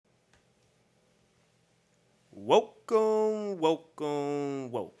Welcome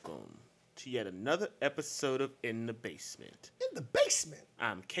to yet another episode of In the Basement. In the basement.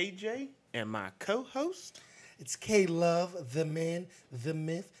 I'm KJ, and my co-host. It's K Love, the man, the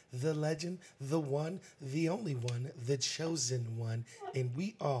myth, the legend, the one, the only one, the chosen one, and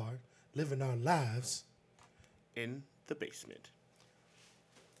we are living our lives. In the Basement.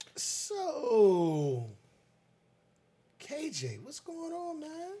 So, KJ, what's going on,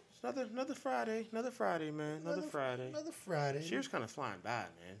 man? It's another Friday, man. Another Friday. Another Friday. This year's kind of flying by,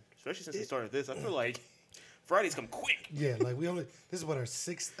 man. Especially since we started this. I feel like Fridays come quick. Yeah, like this is what, our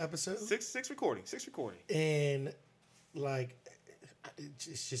sixth episode? Six recording. And like,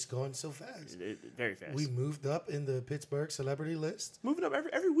 it's just going so fast. Very fast. We moved up in the Pittsburgh celebrity list. Moving up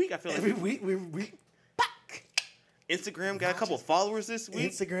every week, I feel like. Every week we Instagram got a couple followers this week.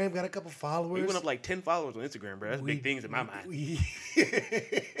 Instagram got a couple followers. We went up like 10 followers on Instagram, bro. That's big things in my mind.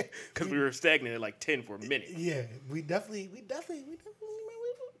 Because we were stagnant at like 10 for a minute. Yeah, we definitely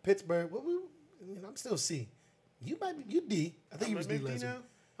Pittsburgh. I'm still C. You might be D. I think you was D last week.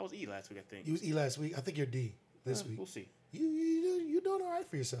 I was E last week, I think. You was E last week. I think you're D this week. We'll see. You doing all right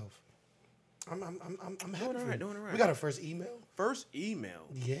for yourself. I'm happy. Doing all right. We got our first email.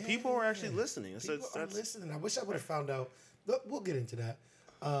 Yeah. People are actually listening. People are listening. I wish I would have found out. We'll get into that.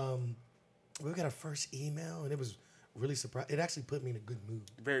 We got our first email, and it was really surprising. It actually put me in a good mood.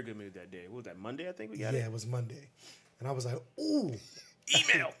 Very good mood that day. What was that, Monday, I think we got it? Yeah, it was Monday. And I was like, ooh.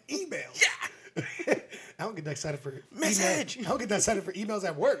 Email. Yeah. I don't get that excited for message. I don't get that excited for emails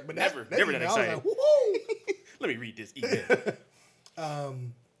at work. But never that excited. I was like, woohoo. Let me read this email.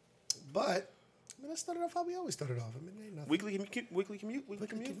 But let's start it off how we always started off. Ain't nothing. Weekly commute.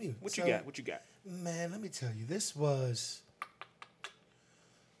 What you got? Man, let me tell you. This was,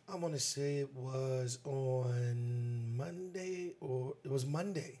 I want to say it was on Monday, or it was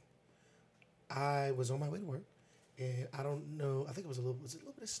Monday. I was on my way to work, and I don't know. I think it was a little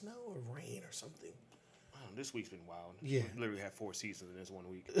bit of snow or rain or something. This week's been wild. Yeah. We literally had 4 seasons in this 1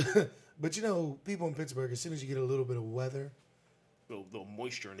 week. But people in Pittsburgh, as soon as you get a little bit of weather, little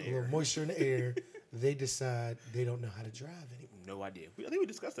moisture in the a air. little moisture in the air, they decide they don't know how to drive anymore. No idea. I think we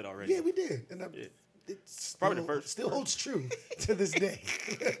discussed it already. Yeah, we did. And it's probably the first. Still holds true to this day,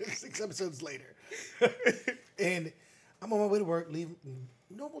 6 episodes later. And I'm on my way to work, leave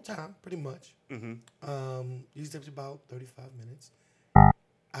normal time, pretty much. Mm-hmm. Usually takes about 35 minutes.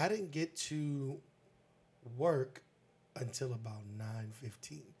 I didn't get to work until about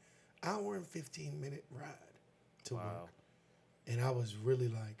 9:15. Hour and 15-minute ride to work. And I was really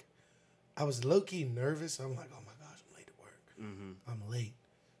like, I was low-key nervous. I'm like, oh my gosh, I'm late to work. Mm-hmm. I'm late.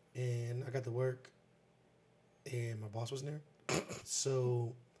 And I got to work, and my boss wasn't there.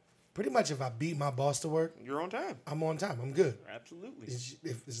 So pretty much if I beat my boss to work, you're on time. I'm on time. I'm good. Absolutely.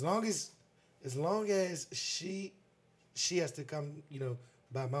 As long as she has to come,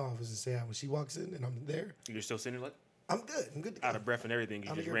 by my office and say hi when she walks in and I'm there. You're still sitting like? I'm good. I'm good to go. Out of breath and everything.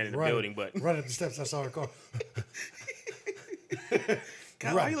 You just ran in the building, but running up the steps, I saw her car.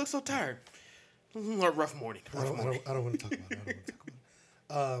 God, why you look so tired? A rough morning. I don't want to talk about it.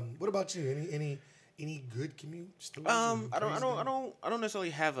 What about you? Any good commute stories? I don't necessarily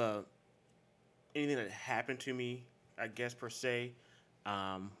have anything that happened to me, I guess, per se.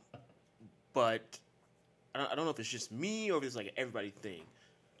 But I don't know if it's just me or if it's like an everybody thing.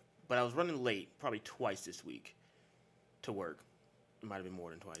 But I was running late probably twice this week to work. It might have been more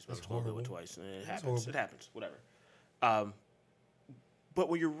than twice, but it was a little bit twice. It happens. It happens. Whatever. But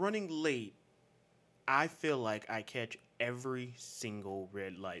when you're running late, I feel like I catch every single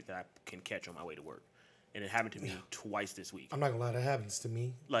red light that I can catch on my way to work. And it happened to me twice this week. I'm not gonna lie, that happens to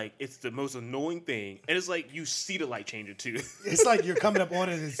me. Like, it's the most annoying thing. And it's like you see the light changer too. It's like you're coming up on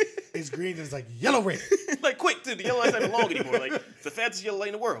it, it's green, it's like yellow red. Like, quick, dude, the yellow light's not long anymore. Like, it's the fastest yellow light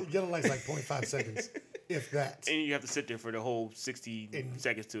in the world. The yellow light's like 0.5 seconds, if that. And you have to sit there for the whole 60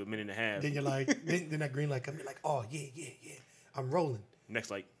 seconds to a minute and a half. Then you're like, then that green light comes, you're like, oh, yeah. I'm rolling.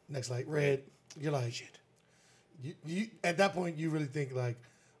 Next light, red. You're like, shit. You at that point, you really think like,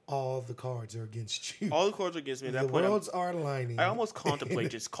 all the cards are against you. All the cards are against me. At that the point, worlds are aligning. I almost contemplate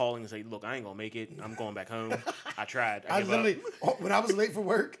just calling and say, look, I ain't going to make it. I'm going back home. I tried. I literally, when I was late for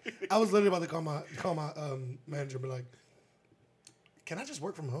work, I was literally about to call my manager and be like, can I just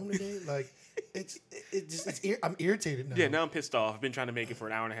work from home today? Like, I'm irritated now. Yeah, now I'm pissed off. I've been trying to make it for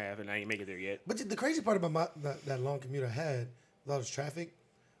an hour and a half, and I ain't make it there yet. But the crazy part about that long commute I had, with all this traffic,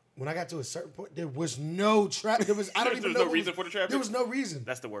 when I got to a certain point, there was no traffic. There was no reason for the traffic? There was no reason.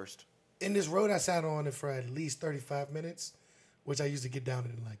 That's the worst. In this road, I sat on it for at least 35 minutes, which I used to get down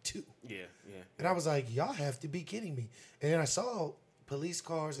in like 2. Yeah. And I was like, y'all have to be kidding me. And then I saw police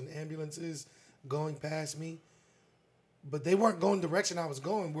cars and ambulances going past me. but they weren't going the direction I was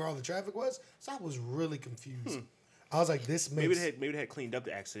going where all the traffic was. So I was really confused. I was like, this makes... Maybe they had cleaned up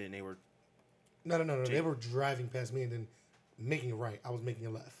the accident and they were... No. They were driving past me and then making a right. I was making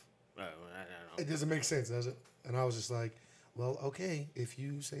a left. I don't know. It doesn't make sense, does it? And I was just like, well, okay, if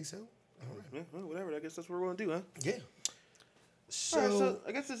you say so. All right. Yeah, well, whatever. I guess that's what we're going to do, huh? Yeah. So, all right, so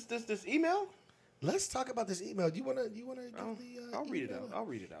I guess this email. Let's talk about this email. Do you wanna give I'll read it out. I'll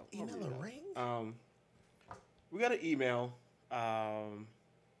read it out. Email a ring. We got an email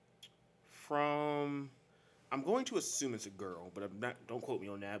from. I'm going to assume it's a girl, but I'm not. Don't quote me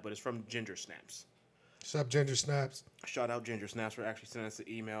on that. But it's from Ginger Snaps. What's up, Ginger Snaps? Shout out Ginger Snaps for actually sending us the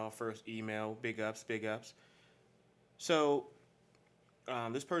email. First email. Big ups. Big ups. So,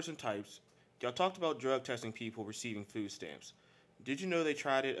 this person types, y'all talked about drug testing people receiving food stamps. Did you know they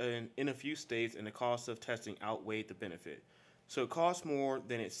tried it in a few states and the cost of testing outweighed the benefit? So it cost more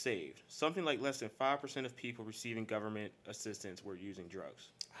than it saved. Something like less than 5% of people receiving government assistance were using drugs.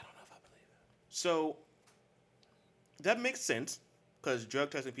 I don't know if I believe that. So that makes sense because drug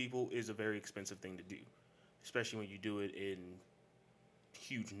testing people is a very expensive thing to do, especially when you do it in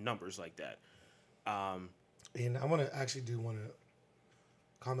huge numbers like that. And I want to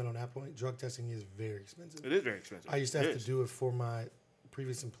comment on that point. Drug testing is very expensive. It is very expensive. I used to have to do it for my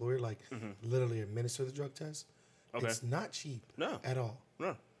previous employer, like literally administer the drug test. Okay. It's not cheap at all.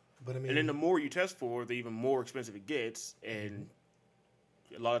 No. But I mean, and then the more you test for, the even more expensive it gets. And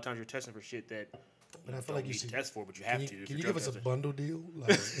a lot of times you're testing for shit that but I feel like you should test for, but you have to. Can you give us a bundle deal?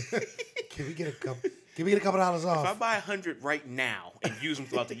 Like, can we get a couple? Can we get a couple dollars off? If I buy 100 right now and use them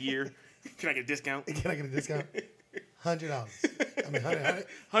throughout the year, can I get a discount? Can I get a discount? $100. I mean,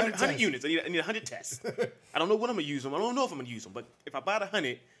 100 units. I need 100 tests. I don't know when I'm gonna use them. I don't know if I'm gonna use them. But if I buy the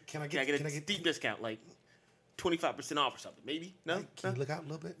 100, can I get a deep discount, like 25% off or something? Maybe. No. Like, can you look out a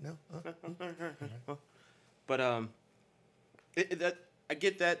little bit? No. But I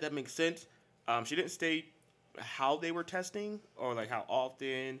get that. That makes sense. She didn't state how they were testing or like how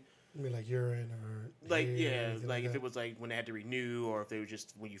often. I mean, like urine or like like if it was like when they had to renew or if they were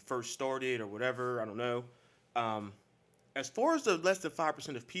just when you first started or whatever. I don't know. As far as the less than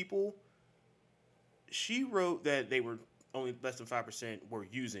 5% of people, she wrote that they were only less than 5% were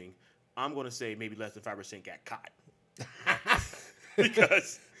using. I'm going to say maybe less than 5% got caught.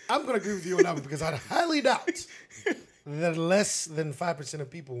 Because I'm going to agree with you on that one because I highly doubt that less than 5% of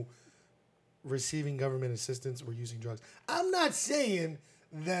people receiving government assistance were using drugs. I'm not saying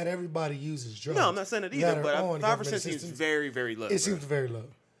that everybody uses drugs. No, I'm not saying it either, but 5% seems very, very low. It seems very low.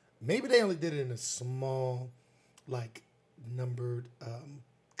 Maybe they only did it in a small, like, numbered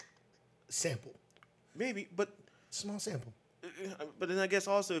sample. Maybe, but... Small sample. But then I guess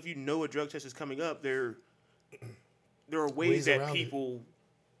also if you know a drug test is coming up, there are ways that people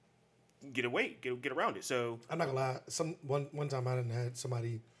get around it. So I'm not gonna lie. One time I didn't had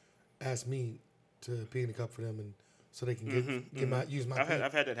somebody ask me to pee in a cup for them, and so they can use my.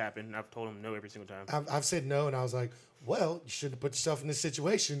 I've had that happen. I've told them no every single time. I've said no, and I was like, well, you shouldn't have put yourself in this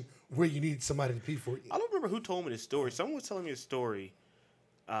situation where you need somebody to pee for you. I don't remember who told me this story. Someone was telling me a story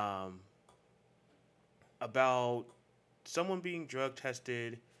about someone being drug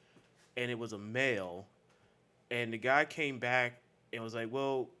tested, and it was a male, and the guy came back and was like,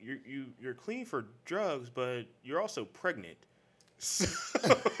 "Well, you're clean for drugs, but you're also pregnant." So,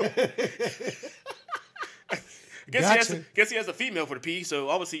 guess he has a female for the pee, so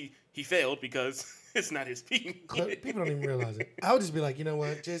obviously he failed because it's not his pee. People don't even realize it. I would just be like, you know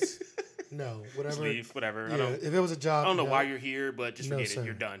what, just no, whatever. Just leave, whatever. Yeah, if it was a job, I don't know why you're here, but just forget it.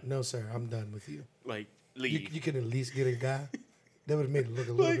 You're done. No, sir, I'm done with you. Like, leave. You can at least get a guy. That would have made it look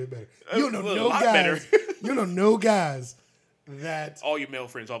a little bit better. You don't know no guys. You don't know guys that all your male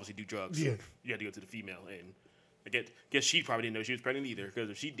friends obviously do drugs. Yeah, you had to go to the female, and I guess she probably didn't know she was pregnant either. Because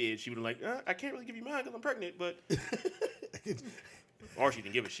if she did, she would have like, I can't really give you mine because I'm pregnant, but or she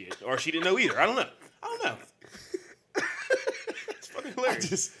didn't give a shit, or she didn't know either. I don't know. It's fucking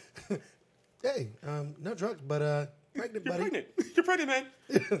hilarious. Hey, no drugs, but pregnant, You're buddy. pregnant. You're pregnant, man.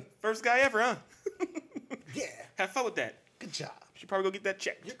 First guy ever, huh? Yeah. Have fun with that. Good job. Should probably go get that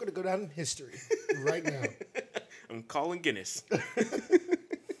checked. You're gonna go down in history right now. I'm calling Guinness.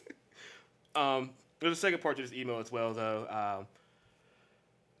 There's a second part to this email as well, though.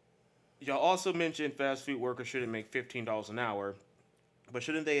 Y'all also mentioned fast food workers shouldn't make $15 an hour, but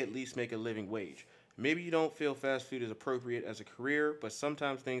shouldn't they at least make a living wage? Maybe you don't feel fast food is appropriate as a career, but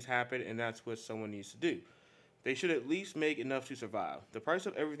sometimes things happen, and that's what someone needs to do. They should at least make enough to survive. The price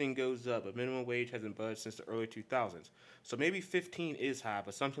of everything goes up, but minimum wage hasn't budged since the early 2000s. So maybe 15 is high,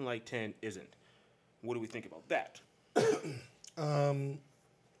 but something like 10 isn't. What do we think about that?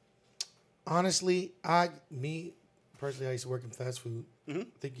 Honestly, me personally, I used to work in fast food. I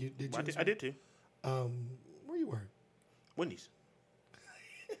think you did. I did too. Where you work? Wendy's.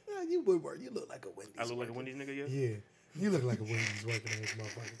 You would work. You look like a Wendy's. I look like a Wendy's nigga, yeah? Yeah. You look like a Wendy's working ass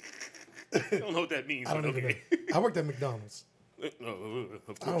motherfucker. I don't know what that means. I don't even know. I worked at McDonald's. No,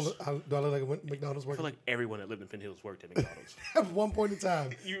 of course. Do I look like a McDonald's worker? I feel like everyone that lived in Penn Hills worked at McDonald's. At one point in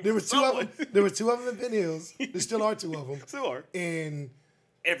time, there was two of them. There was two of them in Penn Hills. There still are two of them. Still are. And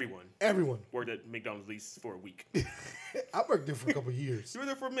everyone worked at McDonald's at least for a week. I worked there for a couple of years. You were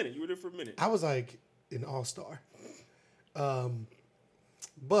there for a minute. I was like an all-star.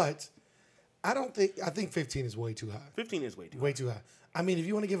 But I think 15 is way too high. 15 is way too high. I mean, if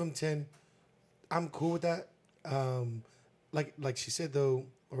you want to give them 10, I'm cool with that. Like she said though,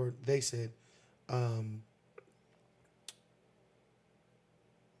 or they said, I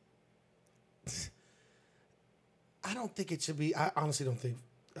don't think it should be. I honestly don't think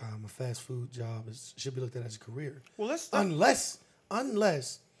a fast food job should be looked at as a career. Well, unless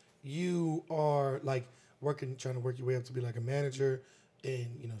you are like trying to work your way up to be like a manager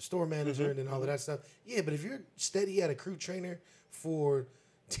and store manager and then all of that stuff. Yeah, but if you're steady at a crew trainer for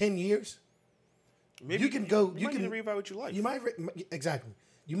 10 years. Maybe you can go. You might need to reevaluate your life. You might exactly.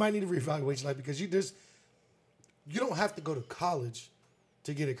 You might need to reevaluate your life because you don't have to go to college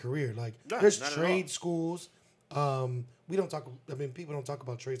to get a career. Like there's trade schools. We don't talk. I mean, people don't talk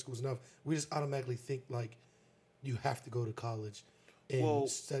about trade schools enough. We just automatically think like you have to go to college and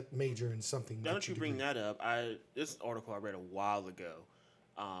major in something. Now that you bring that up, this article I read a while ago,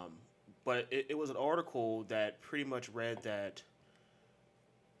 but it was an article that pretty much read that.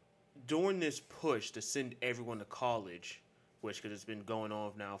 During this push to send everyone to college, because it's been going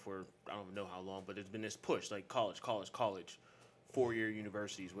on now for I don't know how long, but there's been this push like college, 4-year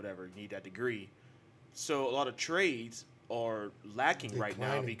universities, whatever, you need that degree. So a lot of trades are lacking right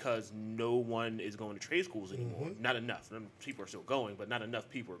now because no one is going to trade schools anymore. Not enough. People are still going, but not enough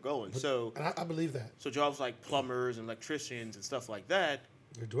people are going. And I believe that. So jobs like plumbers and electricians and stuff like that,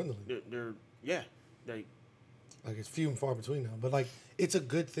 they're dwindling. Like it's few and far between now, but like it's a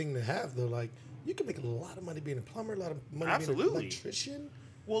good thing to have though. Like you can make a lot of money being a plumber, a lot of money being an electrician.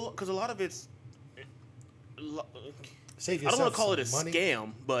 Well, because a lot of it's. Save yourself. I don't want to call it a money.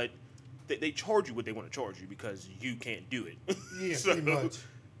 Scam, but they charge you what they want to charge you because you can't do it. Yeah, pretty much.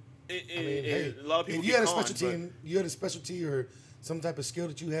 A lot of people. If you had a specialty, you had a specialty or some type of skill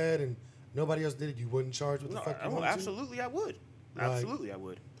that you had, and nobody else did it, you wouldn't charge what the fuck you wanted to? Absolutely, I would. Absolutely, I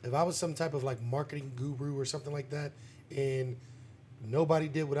would. If I was some type of like marketing guru or something like that, and nobody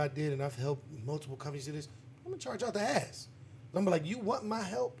did what I did, and I've helped multiple companies do this, I'm gonna charge out the ass. I'm like, you want my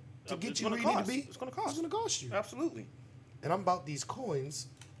help to get you where you need to be? It's gonna cost. It's gonna cost you. Absolutely. And I'm about these coins,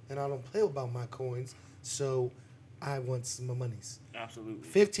 and I don't play about my coins, so I want some monies. Absolutely.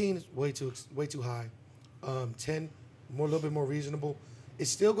 15 is way too high. 10, a little bit more reasonable.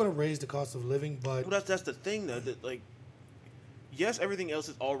 It's still gonna raise the cost of living, but that's the thing though. That like. Yes, everything else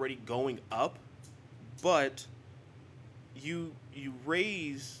is already going up, but you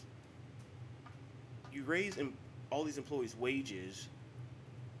raise all these employees' wages.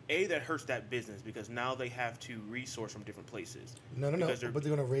 That hurts that business because now they have to resource from different places. No. But they're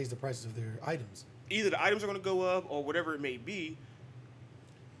going to raise the prices of their items. Either the items are going to go up or whatever it may be.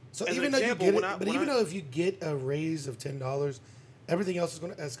 So even though if you get a raise of $10, everything else is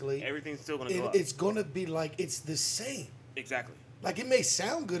going to escalate. Everything's still going to go up. It's going to be like it's the same. Exactly. Like it may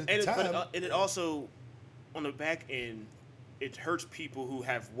sound good at the time, and it also, on the back end, it hurts people who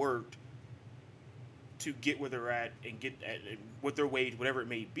have worked to get where they're at and get with their wage, whatever it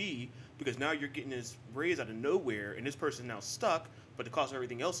may be, because now you're getting this raise out of nowhere, and this person now stuck, but the cost of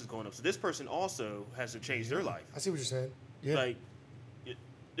everything else is going up. So this person also has to change their life. I see what you're saying. Yeah. Like,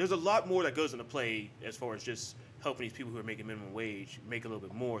 there's a lot more that goes into play as far as just helping these people who are making minimum wage make a little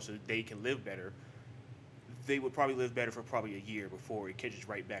bit more so that they can live better. They would probably live better for probably a year before it catches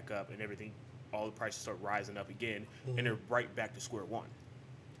right back up and everything, all the prices start rising up again, and they're right back to square one.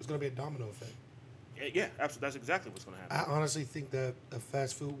 It's going to be a domino effect. Yeah, absolutely. That's exactly what's going to happen. I honestly think that a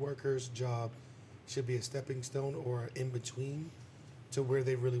fast food worker's job should be a stepping stone or in between to where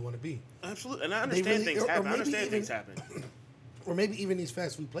they really want to be. Absolutely. And I understand things happen. Or maybe even these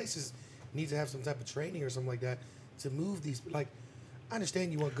fast food places need to have some type of training or something like that to move these. Like, I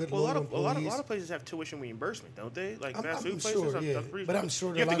understand you want good loyal employees. A lot of places have tuition reimbursement, don't they? Like fast food places. Sure, yeah. But I'm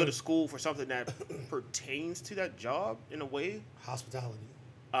sure you have to go to school for something that pertains to that job in a way. Hospitality.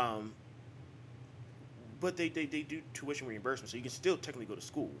 But they do tuition reimbursement, so you can still technically go to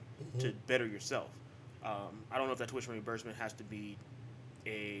school to better yourself. I don't know if that tuition reimbursement has to be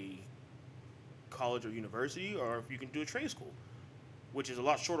a college or university, or if you can do a trade school, which is a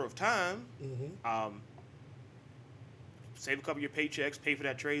lot shorter of time. save a couple of your paychecks, pay for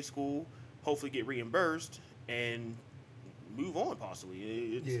that trade school, hopefully get reimbursed, and move on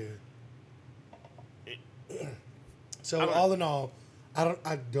possibly. So all in all,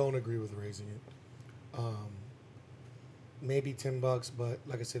 I don't agree with raising it. Maybe $10, but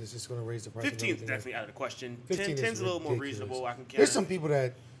like I said, it's just going to raise the price. 15 is definitely out of the question. 15 10's a little more reasonable. I can. There's some people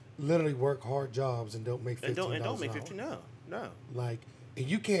that literally work hard jobs and don't make $15 and don't make 15. No. Like, and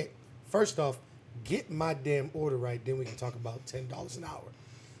you can't. First off, get my damn order right. Then we can talk about $10 an hour.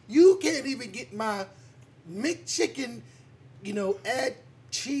 You can't even get my McChicken. Add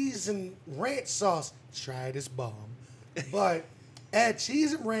cheese and ranch sauce. Try this bomb, but add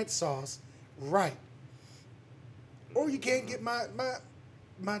cheese and ranch sauce right. Or you can't get my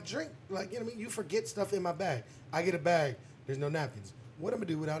drink. Like, you forget stuff in my bag. I get a bag. There's no napkins. What am I going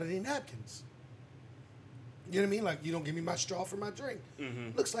to do without any napkins? You know what I mean? Like, you don't give me my straw for my drink.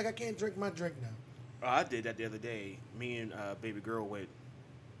 Mm-hmm. Looks like I can't drink my drink now. I did that the other day. Me and baby girl went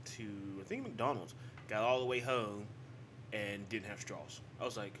to, I think, McDonald's. Got all the way home and didn't have straws. I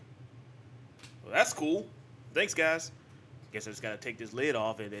was like, well, that's cool. Thanks, guys. Guess I just got to take this lid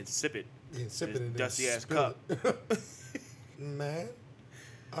off and then sip it. Yeah, sip it in dusty ass cup. Man.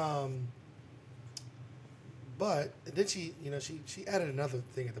 But then she added another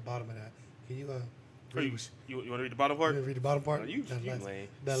thing at the bottom of that. Can you read? You want to read the bottom part? You want to read the bottom part? No, you lame.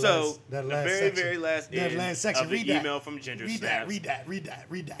 The very last section. Of the email from Ginger Snaps. Read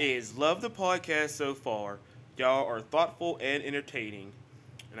that. Is love the podcast so far. Y'all are thoughtful and entertaining.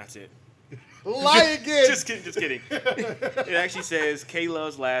 And that's it. Lie again. Just kidding. It actually says, K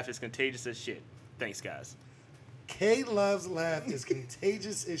Love's laugh is contagious as shit. Thanks, guys. K Love's laugh is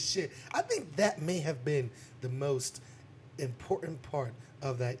contagious as shit. I think that may have been the most important part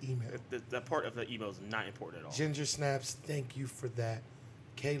of that email. That part of the email is not important at all. Ginger Snaps, thank you for that.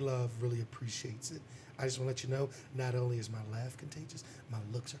 K Love really appreciates it. I just want to let you know, not only is my laugh contagious, my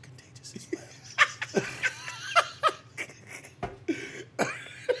looks are contagious as well.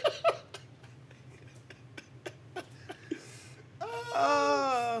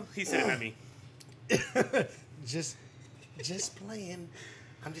 He said it, not me. Just playing.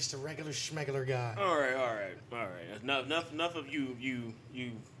 I'm just a regular schmegular guy. All right. Enough of you.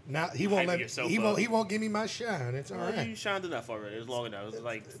 Now he won't let me. He won't give me my shine. It's all right. You shined enough already. It's long enough. It's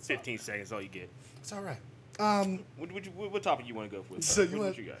like 15 seconds. All you get. It's all right. What topic you want to go for? So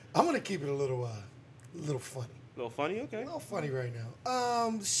what you got? I'm gonna keep it a little funny. A little funny, okay. A little funny right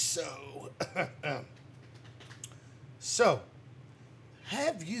now. So,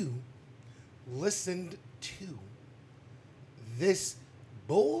 have you listened to this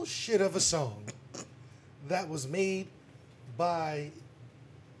bullshit of a song that was made by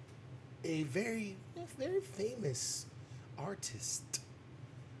a very, very famous artist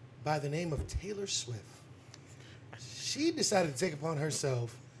by the name of Taylor Swift? She decided to take upon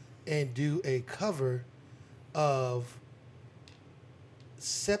herself and do a cover of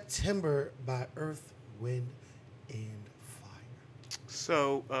September by Earth, Wind, and Fire.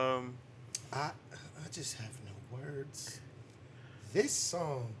 So, I just have no words. This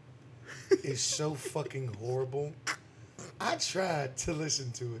song is so fucking horrible. I tried to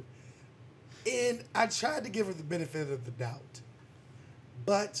listen to it, and I tried to give her the benefit of the doubt.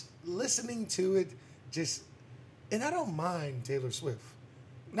 But listening to it and I don't mind Taylor Swift.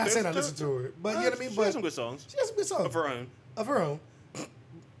 Not saying I listen to her, but you know what I mean? She has some good songs. She has some good songs. Of her own.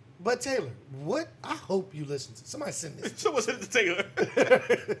 But Taylor, I hope you listen to. Somebody send this. Someone send it to Taylor.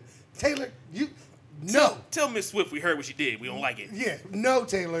 Taylor, Tell Miss Swift we heard what she did. We don't like it. Yeah. No,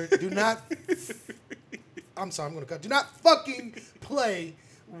 Taylor. Do not. I'm sorry, I'm going to cut. Do not fucking play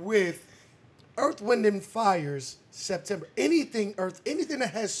with Earth, Wind, and Fire's September. Anything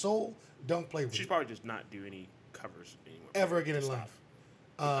that has soul, don't play with. She's probably just not do any covers anymore. Ever again in life.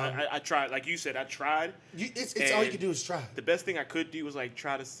 I tried, like you said, I tried. It's all you can do is try. The best thing I could do was like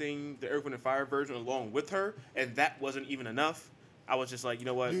try to sing the Earth, Wind, and Fire version along with her, and that wasn't even enough. I was just like, you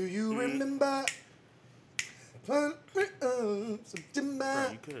know what? Do you remember? September.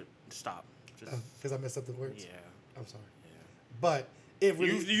 Bro, you could stop. Because I messed up the words. Yeah, I'm sorry. Yeah. But it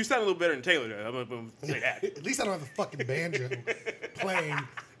really. You sound a little better than Taylor, though. I'm gonna say that. At least I don't have a fucking banjo playing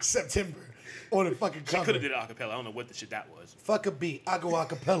September on a fucking cover. I could have did it acapella. I don't know what the shit that was. Fuck a beat. I go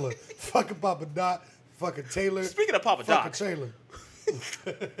acapella. Fucking Papa Doc. Fucking Taylor. Speaking of Papa Doc. Fucking Taylor.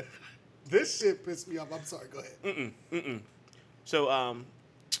 This shit pissed me off. I'm sorry. Go ahead. So,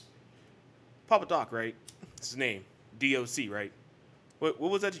 Papa Doc, right? That's his name. DOC, right? What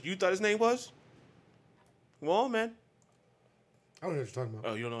was that you thought his name was? Well, man. I don't know what you're talking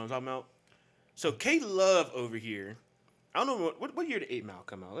about. Oh, you don't know what I'm talking about? So, K Love over here I don't know what year did 8 Mile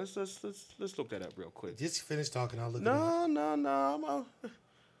come out. Let's look that up real quick. Just finish talking. I'll look it up. No.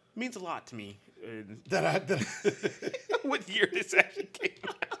 Means a lot to me. That What year this actually came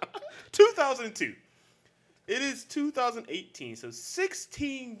out? 2002. It is 2018, so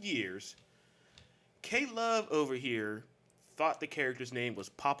 16 years. K-Love over here thought the character's name was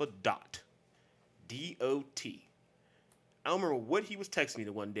Papa Dot. D-O-T. I don't remember what he was texting me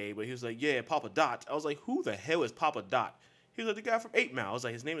the one day, but he was like, yeah, Papa Dot. I was like, who the hell is Papa Dot? He was like, the guy from 8 Mile. I was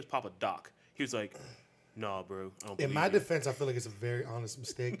like, his name is Papa Doc. He was like, nah, bro. I don't In believe my you. defense, I feel like it's a very honest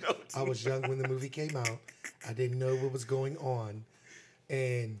mistake. No, I was young when the movie came out. I didn't know what was going on.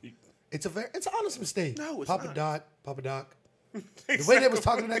 And it's an honest mistake. No, it's Papa not. Dot, Papa Doc. Exactly. The way they was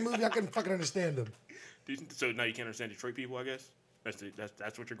talking in that movie, I couldn't fucking understand them. So now you can't understand Detroit people, I guess?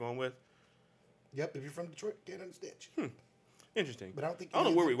 That's what you're going with? Yep, if you're from Detroit, can't understand you. Interesting. But I don't think I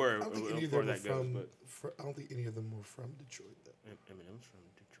don't know where we I were don't think any of before them were that goes, from. but I don't think any of them were from Detroit. Though. Eminem's from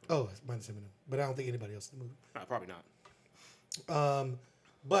Detroit. Oh, mine's Eminem, but I don't think anybody else in the movie. Nah, probably not.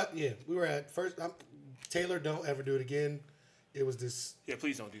 But yeah, we were at first. Taylor, don't ever do it again. It was this. Yeah,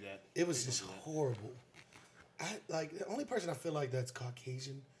 please don't do that. It was Please just don't do that. horrible. The only person I feel like that's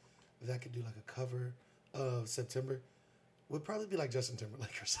Caucasian that could do like a cover of September would probably be like Justin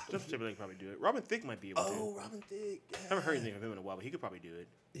Timberlake or something. Justin Timberlake probably do it. Robin Thicke might be able to. Oh, Robin Thicke. Yeah. I haven't heard anything from him in a while, but he could probably do it.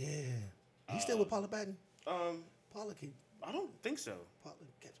 Yeah. He's still with Paula Patton. Paula can. I don't think so. Paula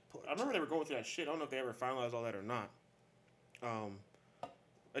catch pork. I remember they were going through that shit. I don't know if they ever finalized all that or not.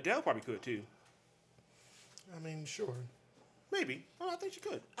 Adele probably could too. I mean, sure. Maybe. Oh, I think she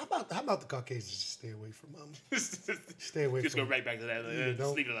could. How about the Caucasians just stay away from stay away Just from go right back to that. Yeah,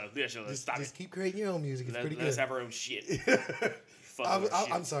 Just leave it alone. Yeah, sure, just, stop just it. keep creating your own music. It's pretty Let's good. have our own shit. Fuck shit.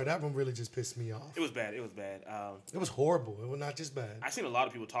 I'm sorry, that one really just pissed me off. It was bad. It was bad. It was horrible. It was not just bad. I seen a lot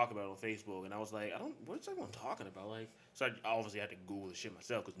of people talk about it on Facebook, and I was like, what's everyone talking about? Like, so I obviously had to Google the shit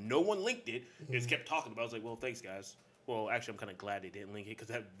myself because no one linked it. They just kept talking about it. I was like, well, thanks, guys. Well, actually, I'm kind of glad they didn't link it because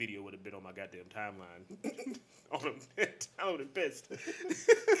that video would have been on my goddamn timeline. I would have pissed. It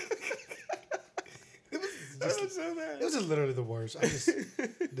was so bad. It was just literally the worst. I just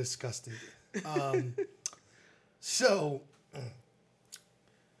disgusted. So we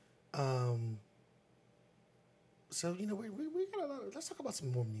got a lot. Let's talk about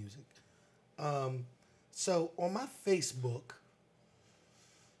some more music. So on my Facebook,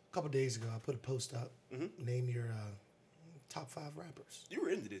 a couple days ago, I put a post up. Name your top 5 rappers. You were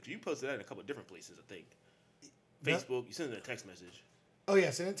into this. You posted that in a couple of different places, I think. Facebook. You sent it a text message. Oh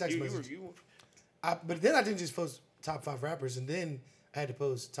yeah, send a text message. But then I didn't just post top 5 rappers, and then I had to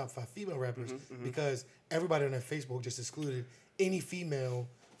post top 5 female rappers because everybody on that Facebook just excluded any female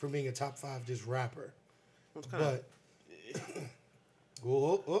from being a top 5 just rapper. But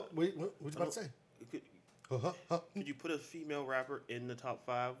what you about to say? Could you put a female rapper in the top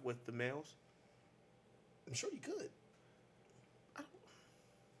 5 with the males? I'm sure you could.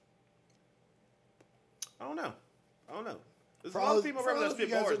 I don't know. There's For a lot all of female rappers that of you spit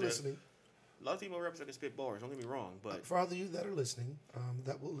guys bars. that are listening, A lot of female rappers that can spit bars. Don't get me wrong, but for all of you that are listening,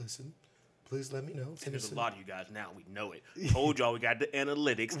 that will listen, please let me know. there's a lot of you guys now. We know it. Told y'all we got the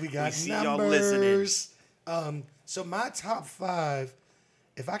analytics. We got see numbers. y'all listening. So my top 5,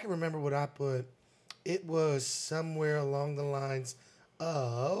 if I can remember what I put, it was somewhere along the lines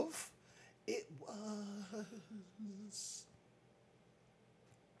of, it was.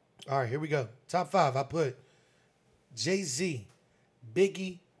 All right, here we go. Top 5. I put Jay-Z,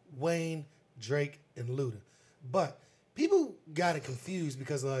 Biggie, Wayne, Drake, and Luda. But people got it confused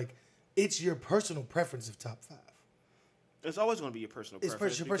because it's your personal preference of top 5. It's always going to be your personal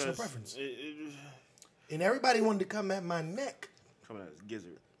preference. It's your personal preference. It, And everybody wanted to come at my neck coming out as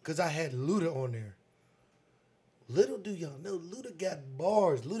gizzard. because I had Luda on there. Little do y'all know, Luda got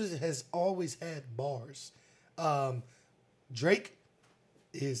bars. Luda has always had bars. Drake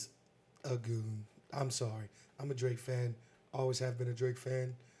is a goon. I'm sorry. I'm a Drake fan. Always have been a Drake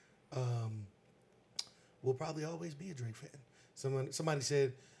fan. Will probably always be a Drake fan. Somebody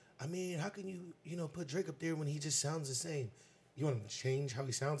said, I mean, how can you put Drake up there when he just sounds the same? You want to change how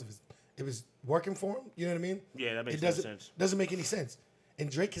he sounds if it's working for him? You know what I mean? Yeah, that makes sense. Doesn't make any sense. And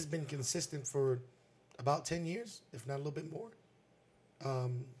Drake has been consistent for about 10 years, if not a little bit more.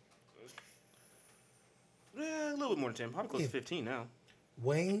 Yeah, a little bit more than 10. Probably close to 15 now.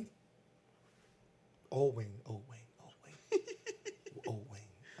 Wayne. Old Wayne.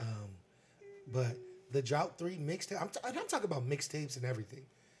 But the Drought 3 mixtape, I'm talking about mixtapes and everything.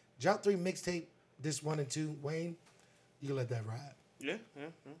 Drought 3 mixtape, this 1 and 2, Wayne, you let that ride. Yeah.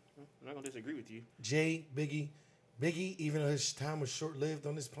 I'm not going to disagree with you. Jay, Biggie, even though his time was short-lived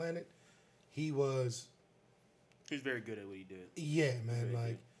on this planet, he was He's very good at what he did. Yeah, man.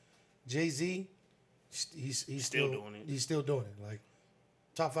 Like Jay-Z, he's still doing it. He's still doing it. Like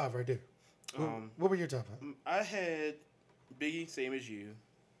top 5 right there. What were your top 5? I had Biggie, same as you.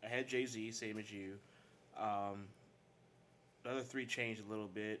 I had Jay-Z, same as you. The other 3 changed a little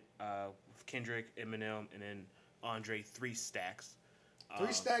bit. Kendrick, Eminem, and then Andre, 3 stacks.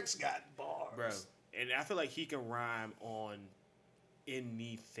 3 stacks got bars. Bro. And I feel like he can rhyme on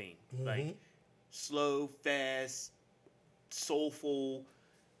anything. Mm-hmm. Like slow, fast, soulful,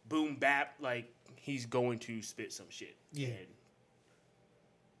 boom bap. Like he's going to spit some shit. Yeah. And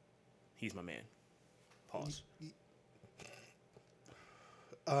he's my man. Pause.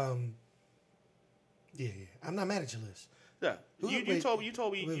 Yeah. I'm not mad at your list. Yeah. You told me you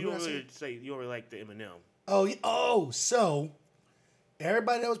don't really like the Eminem. So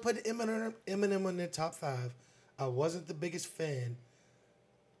everybody that was putting Eminem on their top 5, I wasn't the biggest fan.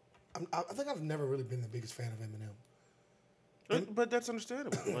 I think I've never really been the biggest fan of Eminem. But that's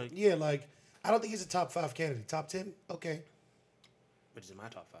understandable. Like, yeah, like I don't think he's a top 5 candidate. Top 10, okay. But it's in my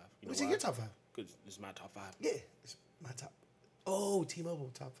top 5. You know What's in your top 5? Because it's my top 5. Yeah, it's my top. Oh,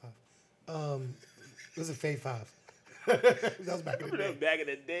 T-Mobile top 5. It was a Fave 5. That was back in the day. Back in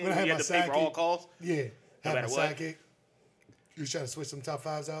the day, when I had you my had to pay for all calls. Yeah, No had my matter what. sidekick. You was trying to switch some top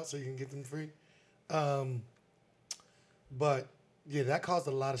 5s out so you can get them free. But yeah, that caused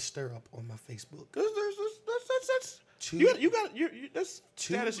a lot of stir up on my Facebook. That's that's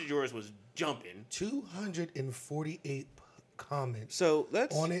status of yours was jumping. 248 comments So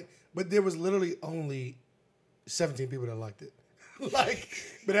let's on it, but there was literally only 17 people that liked it.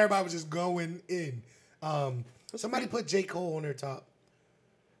 But everybody was just going in. Somebody put J. Cole on their top.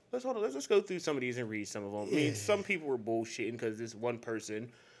 Let's go through some of these and read some of them. I mean, some people were bullshitting because this one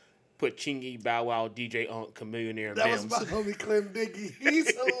person put Chingy, Bow Wow, DJ Unk, Chamillionaire, and That Bams. was my homie Clem Diggy.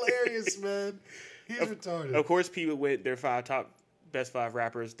 He's hilarious, man. He's retarded. Of course, people went their best 5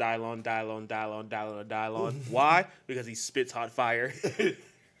 rappers. Dylon. Why? Because he spits hot fire.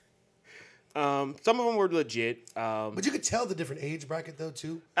 Some of them were legit. But you could tell the different age bracket though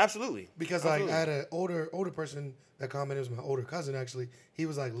too. Absolutely. Because like I had an older person that commented. It was my older cousin actually. He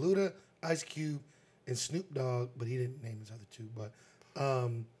was like Luda, Ice Cube, and Snoop Dogg, but he didn't name his other 2.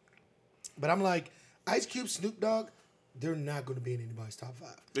 But I'm like Ice Cube, Snoop Dogg, they're not going to be in anybody's top 5.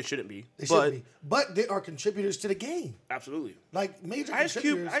 They shouldn't be. They shouldn't be. But they are contributors to the game. Absolutely. Like major Ice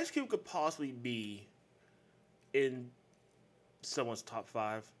contributors. Cube could possibly be in someone's top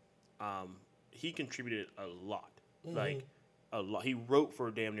 5. He contributed a lot. Mm-hmm. Like a lot. He wrote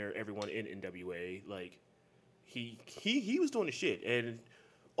for damn near everyone in NWA. Like he was doing the shit. And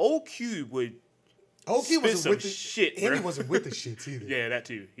Old Cube would Cube wasn't with the shit, and bro. he wasn't with the shits either. Yeah, that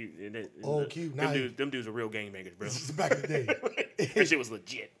too. Cube. Them dudes are real gangbangers, bro. This is back in the day. That shit was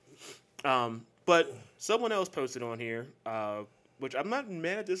legit. But someone else posted on here, which I'm not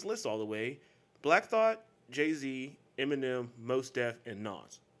mad at this list all the way. Black Thought, Jay-Z, Eminem, Mos Def, and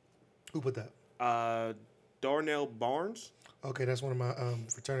Nas. Who put that? Darnell Barnes. Okay, that's one of my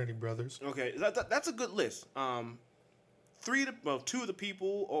fraternity brothers. Okay, that's a good list. 2 of the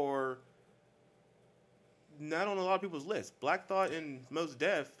people are not on a lot of people's list. Black Thought and Mos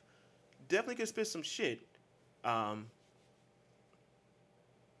Def definitely could spit some shit. I'm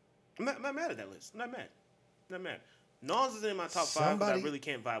not mad at that list. I'm not mad. Nas is in my top 5 because I really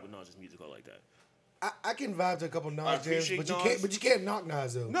can't vibe with Nas' music like that. I can vibe to a couple Nas jams, but you can't knock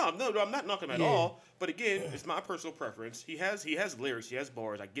Nas though. No, I'm not knocking him at all. But again, it's my personal preference. He has lyrics, he has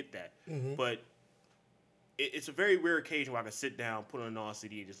bars. I get that, but it's a very rare occasion where I can sit down, put on a Nas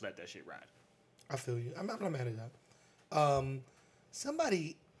CD, and just let that shit ride. I feel you. I'm not mad at that.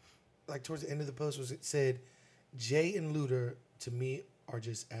 Somebody, like towards the end of the post, said Jay and Luda to me are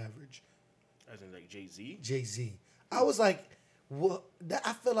just average. As in like Jay-Z. Jay-Z. I was like. Well,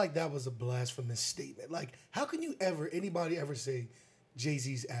 I feel like that was a blasphemous statement. Like, how can anybody ever say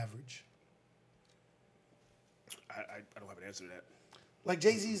Jay-Z's average? I don't have an answer to that. Like,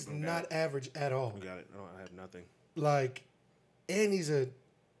 Jay-Z's not average at all. I got it. I have nothing. Like, and he's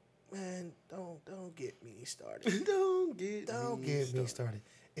man, don't get me started. Don't get me started.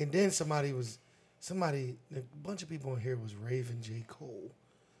 And then a bunch of people in here was raving J. Cole.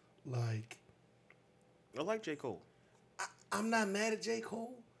 Like, I like J. Cole. I'm not mad at J.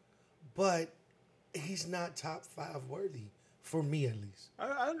 Cole, but he's not top 5 worthy for me at least.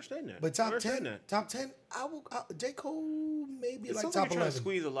 I understand that. But top 10, J. Cole maybe it's like top 11. You're trying to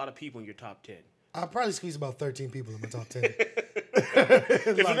squeeze a lot of people in your top 10. I'll probably squeeze about 13 people in my top 10. If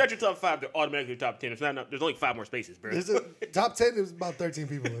you're not your top 5, they're automatically your top 10. If not, there's only 5 more spaces, bro. Top 10, there's about 13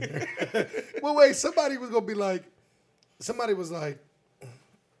 people in there. Well, wait, somebody was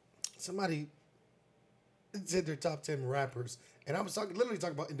it said their top 10 rappers. And I was literally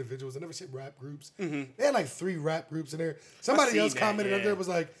talking about individuals. I never said rap groups. They had like 3 rap groups in there. Somebody else commented under there was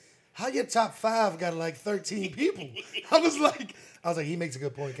like, how your top 5 got like 13 people? I was like, he makes a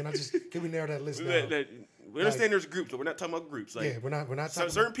good point. Can we narrow that list down? We understand there's groups, but we're not talking about groups. Like, yeah, we're not talking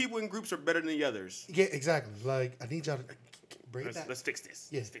certain people in groups are better than the others. Yeah, exactly. Like, I need y'all to bring it back. Let's fix this.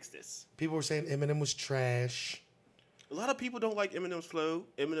 Yeah. Let's fix this. People were saying Eminem was trash. A lot of people don't like Eminem's flow.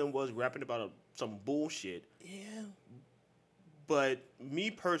 Eminem was rapping about some bullshit. Yeah. But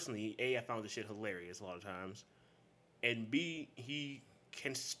me personally, A, I found the shit hilarious a lot of times. And B, he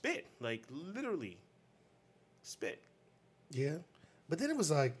can spit. Like, literally spit. Yeah. But then it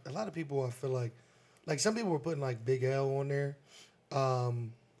was like, a lot of people, I feel like some people were putting like Big L on there.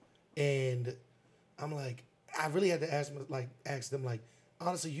 And I'm like, I really had to ask them,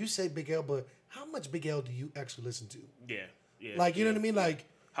 honestly, you say Big L, but how much Big L do you actually listen to? Yeah. Like, you know what I mean? Like,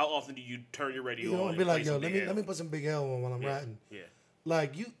 how often do you turn your radio on? And be like, yo, let me put some Big L on while I'm riding. Yeah.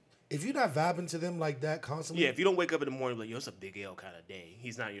 Like, if you're not vibing to them like that constantly. Yeah, if you don't wake up in the morning like, yo, it's a Big L kind of day.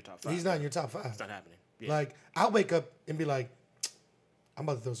 He's not in your top 5. He's not in your top 5. It's not happening. Yeah. Like, I'll wake up and be like, I'm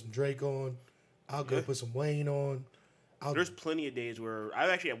about to throw some Drake on. I'll go put some Wayne on. There's plenty of days where I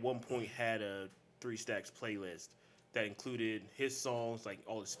actually at one point had a 3 Stacks playlist that included his songs, like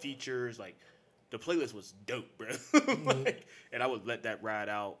all his features. Like, the playlist was dope, bro. And I would let that ride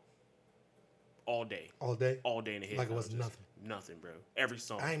out all day. All day? All day in the head. Like it was nothing. Nothing, bro. Every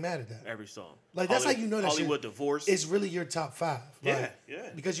song. I ain't mad at that. Every song. Like, that's how you know that Hollywood Divorce. It's really your top 5. Like, yeah.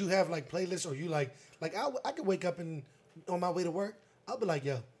 Because you have, like, playlists or you, like I could wake up and on my way to work, I'll be like,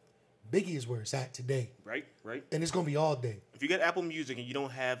 yo, Biggie is where it's at today. Right. And it's going to be all day. If you get Apple Music and you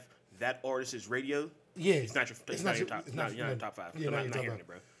don't have that artist's radio, yeah, it's not your top 5. You're not in top 5. Yeah, I'm not hearing it,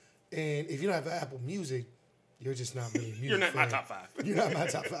 bro. And if you don't have Apple Music, you're just not really a music You're not fan. my top 5. You're not my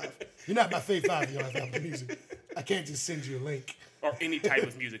top 5. You're not my fave 5 if you don't have Apple Music. I can't just send you a link. Or any type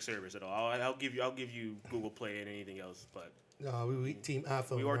of music service at all. I'll give you Google Play and anything else. But no, we team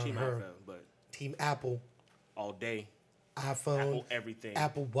iPhone. We are team iPhone, but team Apple. All day. iPhone. Apple everything.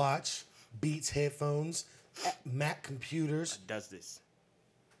 Apple Watch, Beats headphones, Mac computers. Does this?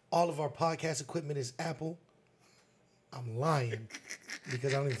 All of our podcast equipment is Apple. I'm lying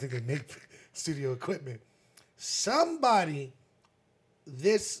because I don't even think they make studio equipment. Somebody,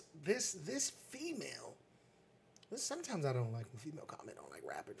 this female. Sometimes I don't like when female comment on like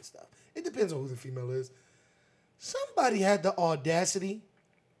rapping and stuff. It depends on who the female is. Somebody had the audacity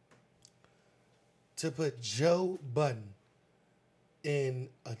to put Joe Budden in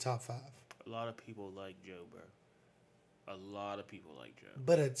a top 5. A lot of people like Joe, bro. A lot of people like Joe.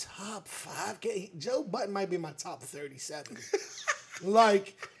 But a top 5? Joe Budden might be my top 37.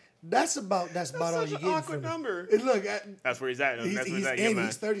 Like, that's about all you get. Awkward number. And look, that's where he's at. That's where he's at.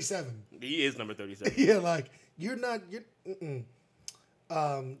 He's 37. He is number 37. Yeah, like you're not giving.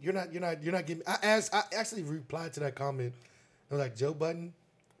 I actually replied to that comment. I was like, Joe Budden,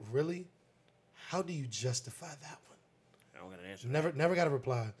 really? How do you justify that one? I don't got an answer. Never got a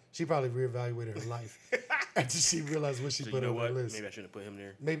reply. She probably reevaluated her life after she realized what she put on her list. Maybe I shouldn't have put him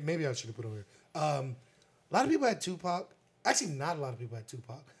there. Maybe I should have put him there. A lot of people had Tupac. Actually, not a lot of people had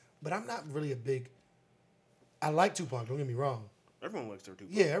Tupac. But I'm not really a big. I like Tupac. Don't get me wrong. Everyone likes Tupac.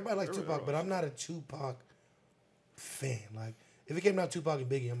 Yeah, everybody likes Tupac, but I'm not a Tupac fan. Like, if it came down to Tupac and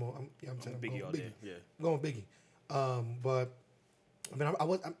Biggie, I'm going Biggie all day. Yeah, I'm going Biggie. But I mean,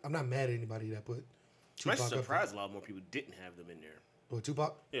 I'm not mad at anybody that put Tupac. I'm actually surprised a lot more people didn't have them in there. What,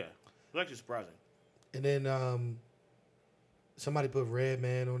 Tupac? Yeah, it's actually surprising. And then somebody put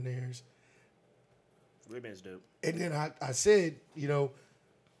Redman on theirs. Redman's dope. And then I said,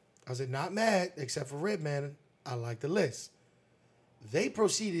 not mad, except for Redman. I like the list. They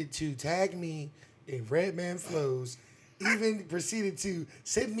proceeded to tag me in Redman flows, even proceeded to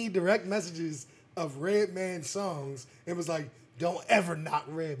send me direct messages of Redman songs, and was like, don't ever knock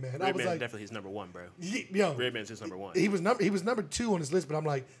Redman. Redman's I was like, definitely his number 1, bro. Redman's his number 1. He was number 2 on his list, but I'm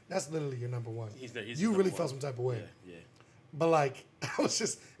like, that's literally your number 1. You really felt some type of way. Yeah. But like, I was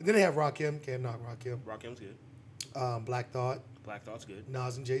just. And then they have Rakim. Can't knock Rakim. Rakim's good. Black Thought. Black Thought's good.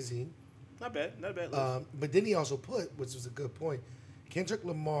 Nas and Jay-Z. Not bad list. But then he also put, which was a good point, Kendrick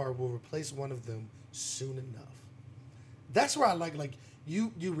Lamar will replace one of them soon enough. That's where I like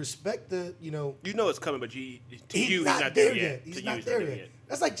you respect the, You know it's coming, but he's not there yet. He's not there yet.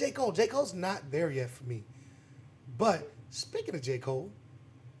 That's like J. Cole. J. Cole's not there yet for me. But speaking of J. Cole,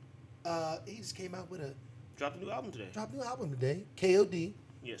 he just came out with dropped a new album today. KOD.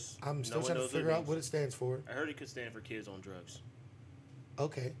 Yes. I'm still trying to figure out what it stands for. I heard it could stand for Kids on Drugs.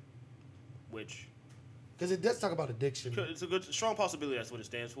 Okay. Which? Because it does talk about addiction. It's a strong possibility that's what it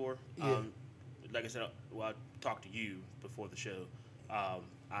stands for. Yeah. like I said, well, I talked to you before the show.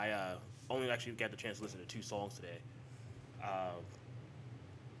 I only actually got the chance to listen to 2 songs today.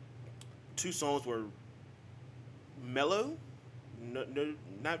 2 songs were mellow, no,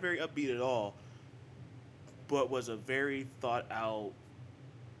 not very upbeat at all, but was a very thought out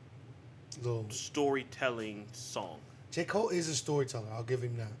storytelling song. J. Cole is a storyteller. I'll give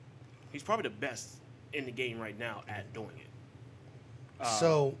him that. He's probably the best in the game right now at doing it.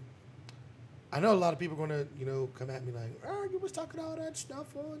 So, I know a lot of people are going to, come at me like, oh, you was talking all that stuff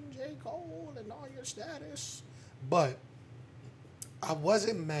on J. Cole and all your status. But I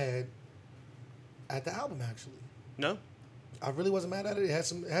wasn't mad at the album, actually. No? I really wasn't mad at it. It had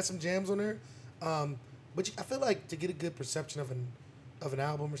some jams on there. But I feel like to get a good perception of an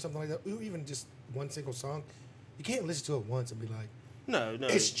album or something like that, or even just one single song, you can't listen to it once and be like, no,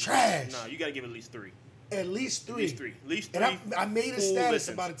 it's trash. No, you got to give it at least 3. At least three. At least 3. And I made a status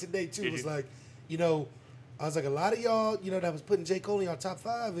listens. about it today, too. It was you? like, I was like, a lot of y'all, that was putting J. Cole in your top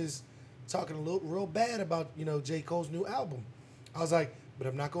 5 is talking a little real bad about, J. Cole's new album. I was like, but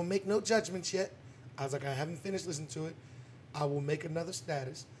I'm not going to make no judgments yet. I was like, I haven't finished listening to it. I will make another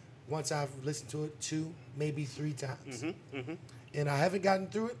status once I've listened to it 2, maybe 3 times. And I haven't gotten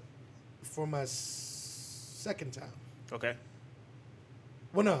through it for my second time. Okay.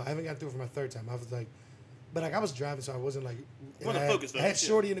 Well, no, I haven't gotten through it for my 3rd time. I was like, but I was driving, so I wasn't like. Focused on it. I had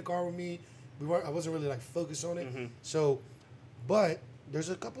Shorty in the car with me. I wasn't really like focused on it. So, but there's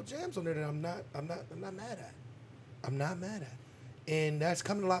a couple jams on there that I'm not mad at. I'm not mad at, and that's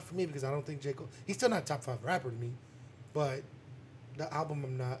coming a lot for me because I don't think J. Cole. He's still not top 5 rapper to me, but the album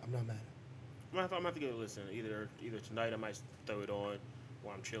I'm not mad at. I'm gonna have to give it a listen. Either tonight I might throw it on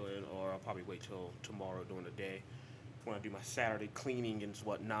while I'm chilling, or I'll probably wait till tomorrow during the day when I do my Saturday cleaning and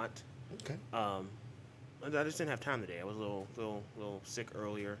whatnot. Okay. I just didn't have time today. I was a little sick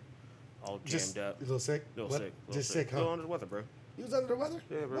earlier, all jammed up. A little sick. Just sick, huh? A little under the weather, bro. You was under the weather?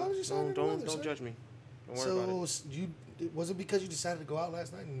 Yeah, bro. Why was you so under the weather? Don't judge me. Don't worry about it. So was it because you decided to go out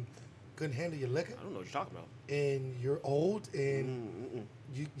last night and couldn't handle your liquor? I don't know what you're talking about. And you're old and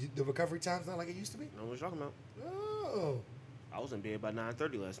the recovery time's not like it used to be? I don't know what you're talking about. Oh. I was in bed by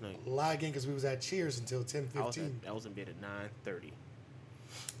 9:30 last night. Lie again because we was at Cheers until 10:15. I was in bed at 9:30.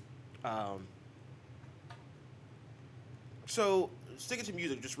 So, sticking to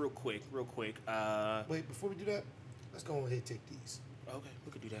music just real quick. Wait, before we do that, let's go ahead and take these. Okay,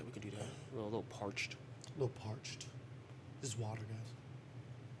 we could do that. A little parched. A little parched. This is water,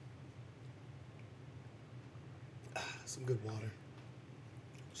 guys. Some good water.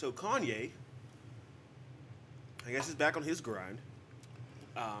 So Kanye, I guess, is back on his grind.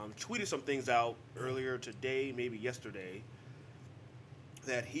 Tweeted some things out earlier today, maybe yesterday,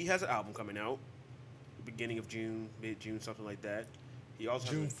 that he has an album coming out, beginning of June, mid-June, something like that. He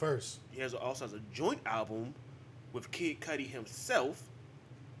also June 1st. He also has a joint album with Kid Cudi himself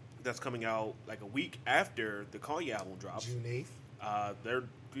that's coming out like a week after the Kanye album drops. June 8th.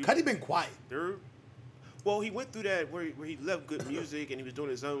 Cudi been quiet. Well, he went through that where he left good music and he was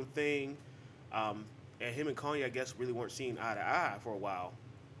doing his own thing. And him and Kanye, I guess, really weren't seeing eye to eye for a while.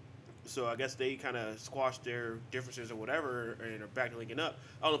 So I guess they kind of squashed their differences or whatever and are back to linking up.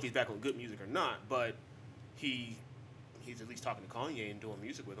 I don't know if he's back on good music or not, but he's at least talking to Kanye and doing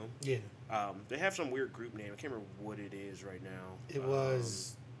music with him. Yeah. They have some weird group name. I can't remember what it is right now. It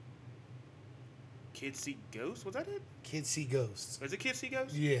was Kids See Ghosts? Was that it? Kids See Ghosts. Is it Kids See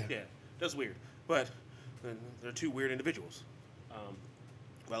Ghosts? Yeah. Yeah. That's weird. But they're 2 weird individuals.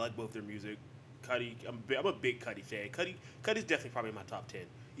 But I like both their music. Cudi, I'm a big Cudi fan. Cudi's definitely probably in my top 10.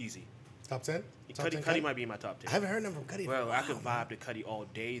 Easy. Top 10? Cudi might be in my top 10. I haven't heard nothing from Cudi. Well, I could vibe to Cudi all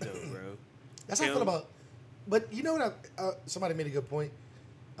day, though, bro. That's how I feel about. But you know what? Somebody made a good point.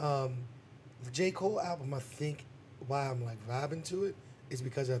 The J. Cole album, I think, why I'm like vibing to it is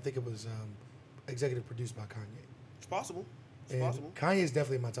because I think it was executive produced by Kanye. It's possible. Kanye is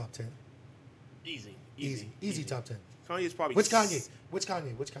definitely in my top 10. Easy top 10. Kanye's probably. Which Kanye?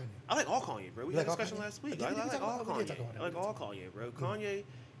 I like all Kanye, bro. We had a discussion Kanye? last week. Yeah, I like all Kanye. I like all all Kanye, bro. Kanye,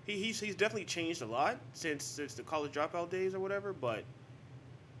 he's definitely changed a lot since the College Dropout days or whatever, but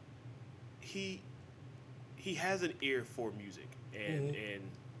he has an ear for music, and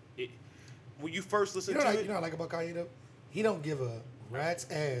when you first listen to it, you know what I like about Kanye though? He don't give a rat's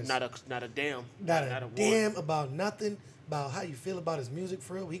ass. Not a damn. Not a damn about nothing about how you feel about his music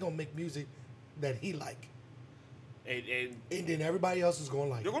for real. He gonna make music that he like. And then everybody else is going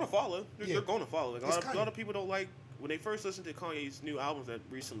to like. They're going to follow. They're going to follow. Like a lot of people don't like when they first listen to Kanye's new albums that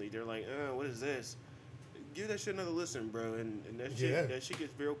recently. They're like, what is this? Give that shit another listen, bro. And that shit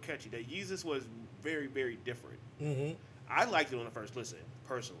gets real catchy. That Yeezus was very, very different. Mm-hmm. I liked it on the first listen,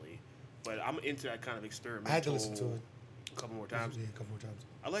 personally. but I'm into that kind of experimental. I had to listen to it a couple more times. Yeah, a couple more times.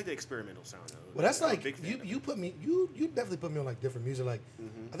 I like the experimental sound though. Well, that's I'm a like big fan you put me you definitely put me on like different music. Like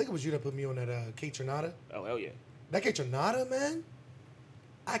I think it was you that put me on that Kate Tronada. Oh hell yeah! That Kate Tronada, man,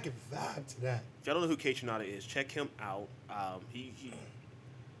 I can vibe to that. If y'all don't know who Kate Tronada is, check him out.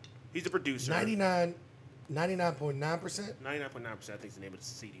 He's a producer. 99.9%. 99.9%. I think is the name of the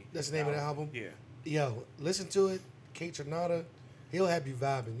CD. That's the name of the album. Yeah. Yo, listen to it. Kate Tronada, he'll have you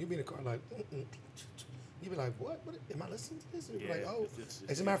vibing. You be in the car like. You be like, what? Am I listening to this? And you be like, oh.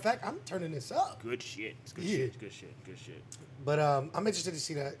 As a matter of fact, I'm turning this up. Good shit. It's good shit. Good shit. But I'm interested to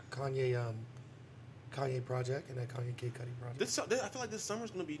see that Kanye project and that Kanye Kid Cudi project. I feel like this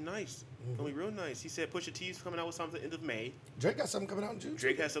summer's gonna be nice. It's gonna be real nice. He said Pusha T's coming out with something at the end of May. Drake got something coming out in June.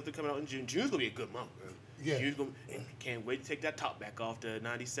 Drake has something coming out in June. June's gonna be a good month, bro. Yeah. Can't wait to take that top back off the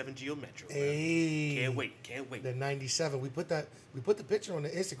 97 Geo Metro. Bro. Hey. Can't wait. The 97. We put the picture on the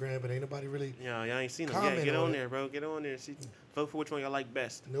Instagram, but ain't nobody really. Yeah, y'all ain't seen it. Yeah, get on there, bro. Get on there. See, vote for which one y'all like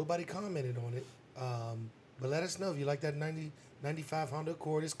best. Nobody commented on it. But let us know if you like that 95 Honda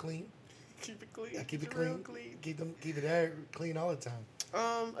Accord. It's clean. Keep it clean. Yeah, keep it clean. Keep it air clean all the time.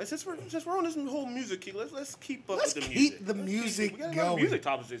 Since we're on this whole music kick, let's keep up with the music. Keep the music we got going. Music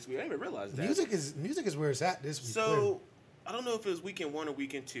topics this week. I didn't even realize that. Music is where it's at this week. So clearly. I don't know if it was weekend 1 or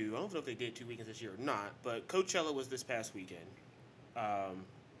weekend 2. I don't know if they did 2 weekends this year or not. But Coachella was this past weekend,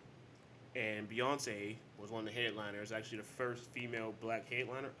 and Beyonce was one of the headliners. Actually, the first female black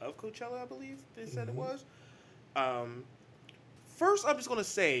headliner of Coachella, I believe they said it was. First, I'm just gonna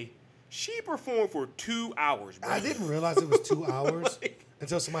say. She performed for 2 hours, bro. I didn't realize it was 2 hours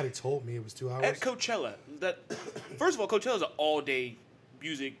until somebody told me it was 2 hours. At Coachella. First of all, Coachella is an all-day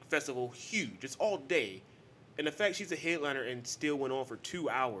music festival. Huge. It's all day. And the fact she's a headliner and still went on for 2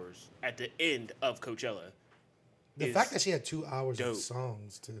 hours at the end of Coachella. The fact that she had 2 hours of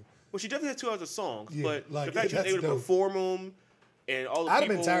songs, too. Well, she definitely had 2 hours of songs. Yeah, but like, the fact she was able to perform them and all the I'd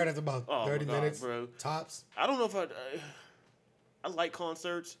people... have been tired after about 30 minutes, bro. Tops. I don't know if I like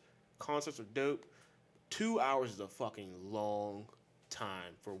concerts. Concerts are dope. 2 hours is a fucking long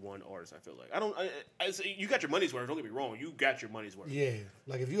time for one artist. I feel like you got your money's worth. Don't get me wrong. You got your money's worth. Yeah,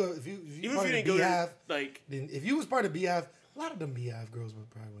 like if you even if you didn't go Beehive, like then if you was part of Beehive, a lot of them Beehive girls would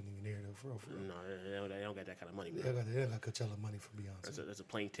probably wasn't even there though. For real. No, they don't got that kind of money. They don't got Coachella money for Beyonce. That's a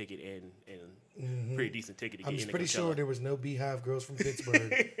plane ticket and pretty decent ticket to get in. I'm pretty sure there was no Beehive girls from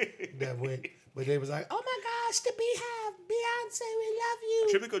Pittsburgh that went, but they was like, oh my gosh, the Beehive, Beyonce, we love you.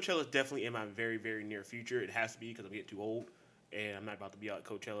 A trip to Coachella is definitely in my very, very near future. It has to be because I'm getting too old, and I'm not about to be out at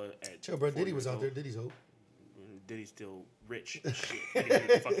Coachella at. Chill, bro. Diddy was out there. Diddy's old. Diddy's still rich. Shit, he can do what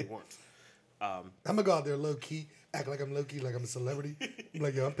the fuck he wants. I'm gonna go out there low key, act like I'm low key, like I'm a celebrity. I'm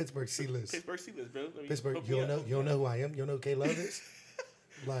like, yo, I'm Pittsburgh C-list. Pittsburgh C-list, bro. Pittsburgh, you don't know who I am. You don't know who K Love is.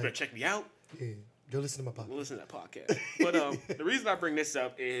 Like, better check me out. Yeah, go listen to my podcast. Listen to that podcast. But the reason I bring this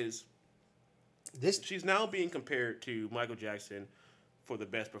up is she's now being compared to Michael Jackson for the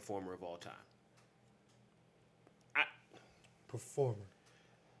best performer of all time. Performer.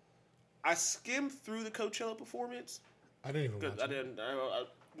 I skimmed through the Coachella performance. I didn't even watch it.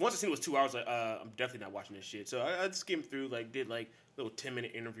 Once I seen it was 2 hours, I'm definitely not watching this shit. So I skimmed through, did little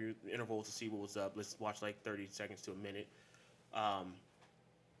 10-minute intervals to see what was up. Let's watch 30 seconds to a minute.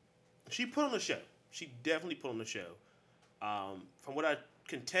 She put on a show. She definitely put on a show. From what I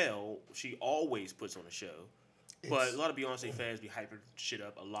can tell, she always puts on a show. But a lot of Beyonce fans be hyping shit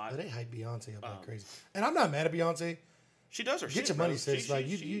up a lot. They hype Beyonce up like crazy. And I'm not mad at Beyonce. She does her shit. Get your money, sis.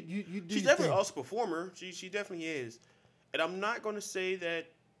 You do. She's definitely also a performer. She definitely is. And I'm not going to say that.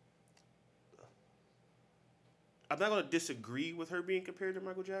 I'm not going to disagree with her being compared to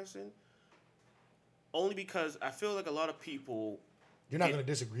Michael Jackson. Only because I feel like a lot of people. You're not going to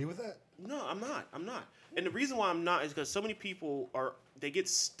disagree with that? No, I'm not. And the reason why I'm not is because so many people they get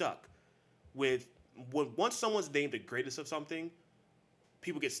stuck with once someone's named the greatest of something,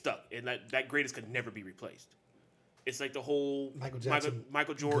 people get stuck, and that greatest could never be replaced. It's like the whole Michael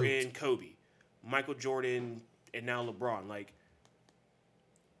Jordan, GOAT. Kobe, Michael Jordan, and now LeBron. Like,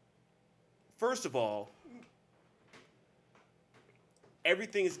 first of all,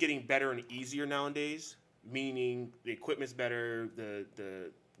 everything is getting better and easier nowadays. Meaning the equipment's better,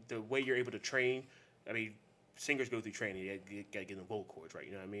 the way you're able to train. I mean, singers go through training. You gotta get the vocal cords right.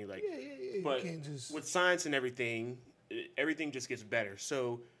 You know what I mean? Like, yeah. But with science and everything just gets better.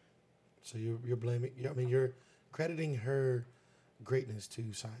 So you're blaming. I mean, you're crediting her greatness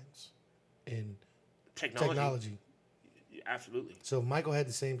to science and technology. Absolutely. So if Michael had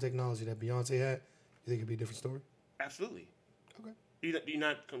the same technology that Beyonce had, you think it'd be a different story? Absolutely. Okay. Do you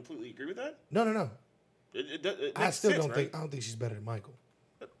not completely agree with that? No. It I still sense, don't right? think. I don't think she's better than Michael.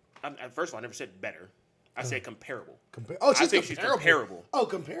 First of all, I never said better. I said comparable. She's think she's comparable. Oh,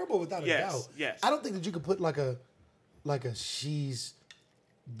 comparable without a doubt. Yes. I don't think that you could put like a she's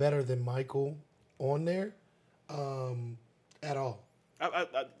better than Michael on there at all.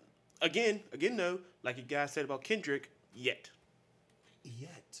 Again, no. Like you guys said about Kendrick, yet.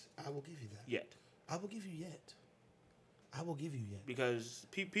 I will give you that. Yet. I will give you yet. Because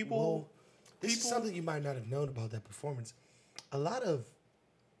people... This is something you might not have known about that performance. A lot of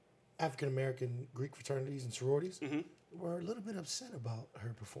African-American Greek fraternities and sororities were a little bit upset about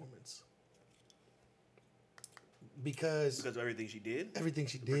her performance. Because of everything she did? Everything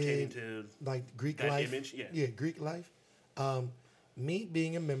she did. Pertaining to like Greek that life. Image? Yeah. Yeah, Greek life. Me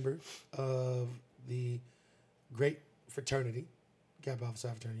being a member of the great fraternity, Kappa Alpha Psi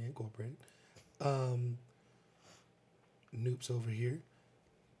Fraternity Incorporated. Noops over here.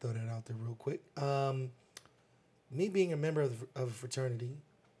 Throw that out there real quick. Me being a member of a fraternity,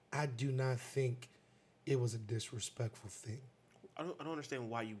 I do not think it was a disrespectful thing. I don't understand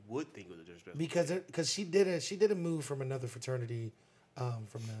why you would think it was a disrespectful because she did a move from another fraternity, from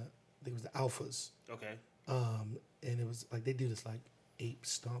I think it was the Alphas. Okay. And it was like they do this like ape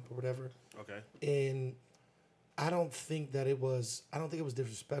stomp or whatever. Okay. And I don't think it was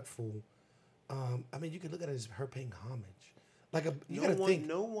disrespectful. I mean, you can look at it as her paying homage. Like I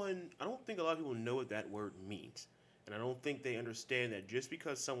don't think a lot of people know what that word means. And I don't think they understand that just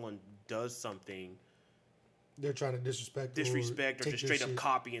because someone does something, they're trying to disrespect or just straight up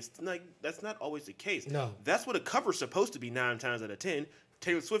copy. And like, that's not always the case. No. That's what a cover's supposed to be 9 times out of 10.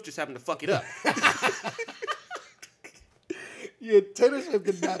 Taylor Swift just happened to fuck it up. Yeah, Taylor Swift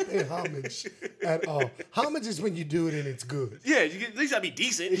did not pay homage at all. Homage is when you do it and it's good. Yeah, at least gotta be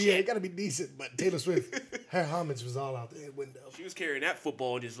decent. Yeah, it gotta be decent. But Taylor Swift, her homage was all out the window. She was carrying that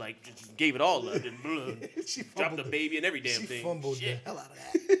football and just gave it all up. She dropped the baby and every damn thing. She fumbled the hell out of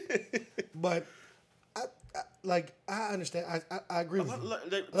that. But I understand. I agree with you.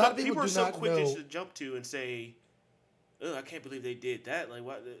 A lot of people are do so not quick know. to jump to and say, "Oh, I can't believe they did that." Like,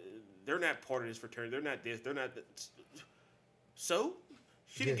 what? They're not part of this fraternity. They're not this. They're not that. So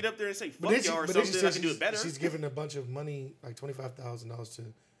she didn't get up there and say "fuck y'all" or something. I can do it better. She's giving a bunch of money, like $25,000 to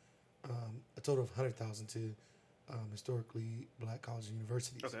a total of $100,000 to historically black colleges and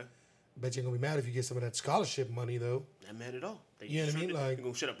universities. Okay. Bet you ain't gonna be mad if you get some of that scholarship money though. Not mad at all. You know what I mean? Like, you're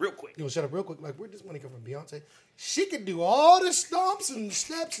gonna shut up real quick. Like, where'd this money come from? Beyonce? She can do all the stomps and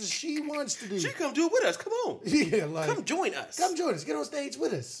steps that she wants to do. She come do it with us. Come on. Yeah, like come join us. Get on stage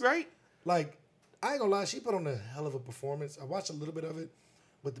with us. Right? Like, I ain't gonna lie, she put on a hell of a performance. I watched a little bit of it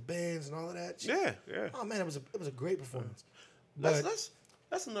with the bands and all of that. Yeah. Oh man, it was a great performance. That's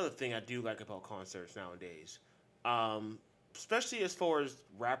another thing I do like about concerts nowadays. Especially as far as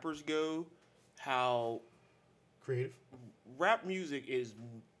rappers go, how creative rap music is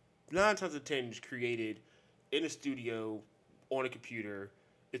 9 times out of 10 is created in a studio on a computer.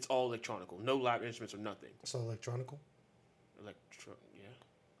 It's all electronical, no live instruments or nothing. It's all electronical. Yeah.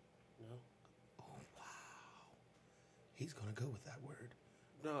 No. Oh wow. He's gonna go with that word.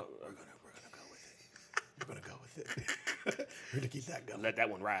 No, we're gonna go with it. We're gonna go with it. We're gonna keep that going. Let that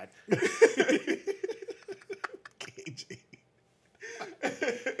one ride. KG.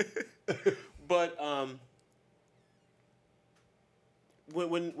 But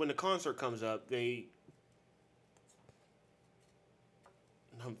when the concert comes up, I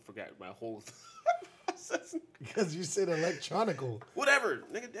forgot my whole process. Because you said electronical. Whatever,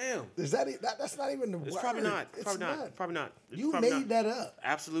 nigga, damn. That's not even the word. It's probably not. Probably not. You made that up.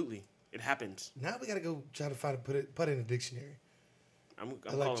 Absolutely. It happens. Now we gotta go try to put it in a dictionary. I'm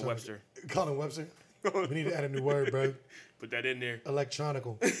calling Webster. Calling Webster? We need to add a new word, bro. Put that in there.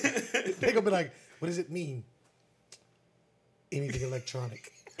 Electronical. They're gonna be like, what does it mean? Anything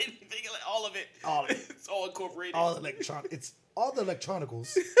electronic. All of it. It's all incorporated. All electronic. It's all the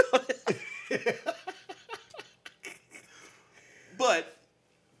electronicals. But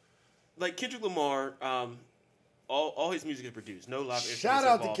like Kendrick Lamar, all his music is produced. No live instruments. Shout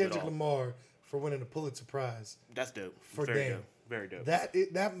out to Kendrick Lamar for winning a Pulitzer Prize. That's dope. For Very Damn. dope. Very dope.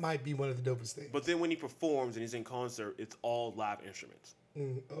 That might be one of the dopest things. But then when he performs and he's in concert, it's all live instruments.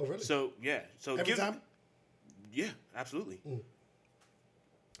 Oh, really? So, yeah. So every time? Yeah, absolutely.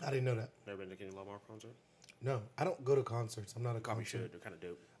 I didn't know that. Never been to Kendrick Lamar concert? No, I don't go to concerts. I'm not a concert. Probably should. They're kind of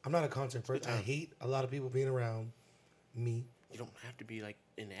dope. I'm not a concert person. I hate a lot of people being around me. You don't have to be like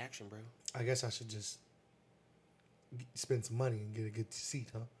in action, bro. I guess I should just spend some money and get a good seat,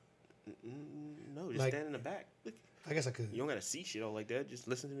 huh? No, just stand in the back. Look. I guess I could. You don't gotta see shit all like that. Just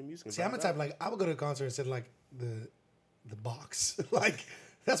listen to the music. See, I'm the type I would go to a concert and sit like the box. Like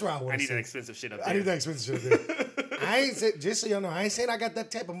that's where I want. I need that expensive shit up there. I need that expensive shit up there. I I ain't say, just so y'all know, I ain't saying I got that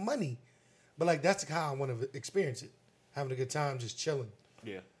type of money, but like that's how I want to experience it, having a good time, just chilling.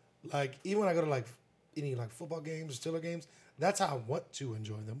 Yeah. Like even when I go to like any like football games or Steeler games, that's how I want to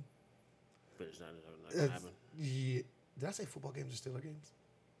enjoy them. But it's not gonna happen. Yeah. Did I say football games or Steeler games?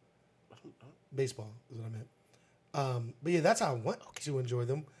 Baseball is what I meant. But yeah, that's how I want to enjoy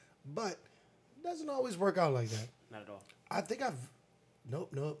them. But it doesn't always work out like that. Not at all. I think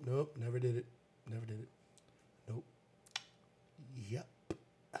Nope. Never did it. Nope. Yep.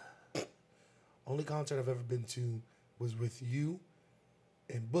 Only concert I've ever been to was with you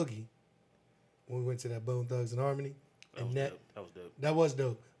and Boogie when we went to that Bone Thugs and Harmony. That was dope. That was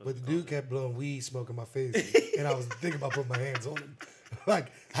dope. But the dude kept blowing weed smoke in my face, and I was thinking about putting my hands on him.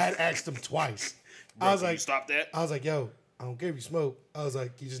 Like I had asked him twice. Bro, I was like, you stop that. I was like, yo, I don't care if you smoke. I was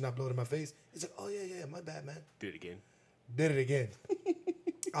like, you just not blowing in my face. He's like, oh yeah, my bad, man. Did it again.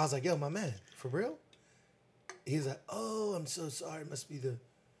 I was like, yo, my man, for real? He's like, oh, I'm so sorry. It must be the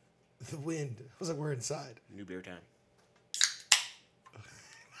wind. I was like, we're inside. New beer time.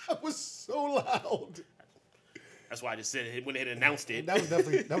 That was so loud. That's why I just said it when they had announced it. That was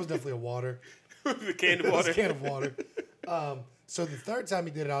definitely a water. The can of water. It was a can of water. So the third time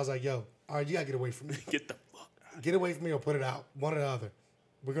he did it, I was like, yo, all right, you gotta get away from me. Get the fuck out. Get away from me or put it out. One or the other.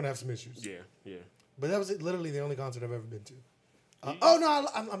 We're gonna have some issues. Yeah. But that was literally the only concert I've ever been to. Oh no,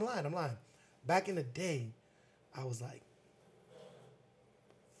 I'm lying. Back in the day, I was like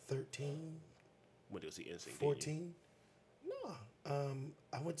 13. When did you see NSYNC? 14. No,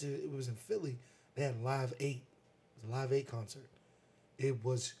 I went to. It was in Philly. They had Live 8. It was a Live 8 concert. It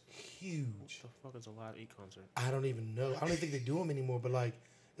was huge. What the fuck is a Live 8 concert? I don't even know. I don't even think they do them anymore. But like,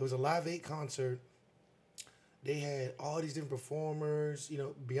 it was a Live 8 concert. They had all these different performers. You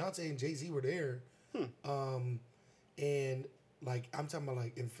know, Beyonce and Jay-Z were there. And like, I'm talking about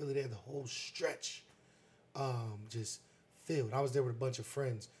like in Philly, they had the whole stretch just filled. I was there with a bunch of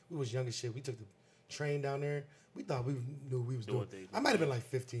friends. We was young as shit. We took the train down there. We thought we knew what we was doing. I might have been like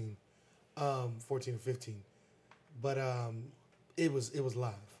 15, 14 or 15. But it was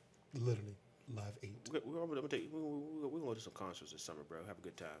live. Literally. Live 8. We're going to some concerts this summer, bro. Have a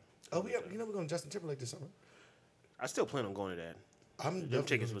good time. We're going to Justin Timberlake this summer. I still plan on going to that. Them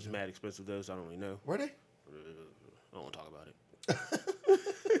tickets was mad expensive though, so I don't really know. Were they? I don't want to talk about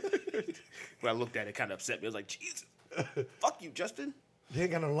it. When I looked at it, it kind of upset me. I was like, Jesus, fuck you, Justin. They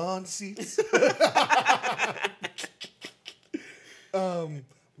ain't got no lawn seats.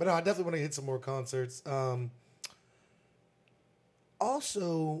 But no, I definitely want to hit some more concerts.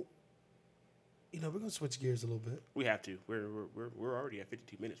 Also, we're gonna switch gears a little bit. We have to. We're already at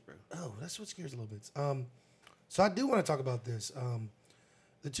 52 minutes, bro. Oh, let's switch gears a little bit. So I do want to talk about this.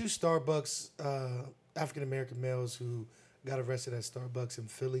 The two Starbucks African American males who got arrested at Starbucks in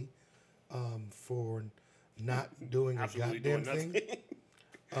Philly for not doing a goddamn thing.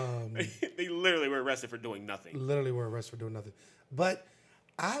 They literally were arrested for doing nothing. But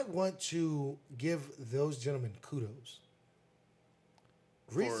I want to give those gentlemen kudos.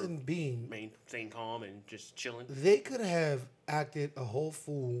 Reason being, staying calm and just chilling. They could have acted a whole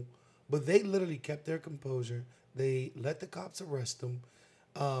fool, but they literally kept their composure. They let the cops arrest them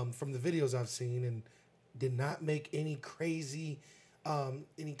from the videos I've seen, and did not make any crazy,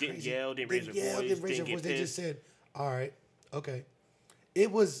 didn't yell, didn't raise their voice. They just said, "All right, okay."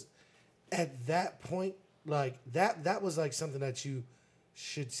 It was at that point like that. That was like something that you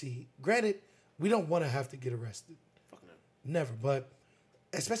should see. Granted, we don't want to have to get arrested. Fuck no. Never, but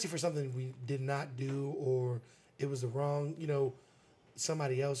especially for something we did not do or it was the wrong.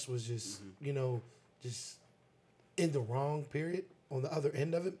 Somebody else was just just in the wrong period on the other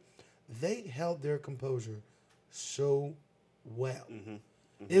end of it. They held their composure so well.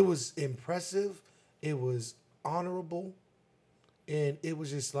 It was impressive. It was honorable. And it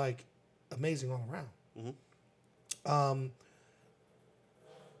was just like amazing all around.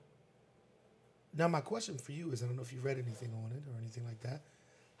 Now, my question for you is, I don't know if you read anything on it or anything like that.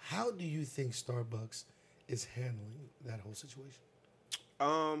 How do you think Starbucks is handling that whole situation?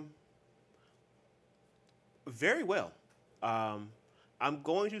 Very well. I'm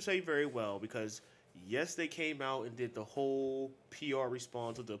going to say very well because, yes, they came out and did the whole PR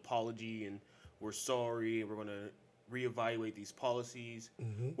response with the apology and we're sorry and we're going to reevaluate these policies,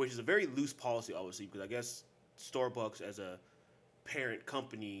 which is a very loose policy, obviously, because I guess Starbucks as a parent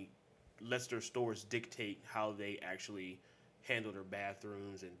company lets their stores dictate how they actually handle their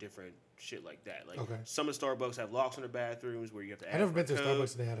bathrooms and different shit like that. Like some of the Starbucks have locks on their bathrooms where you have to add. I've never been to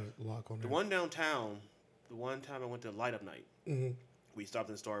Starbucks and they had a lock on there. The one downtown, the one time I went to Light Up Night, we stopped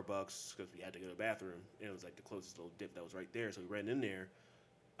in Starbucks because we had to go to the bathroom, and it was like the closest little dip that was right there. So we ran in there,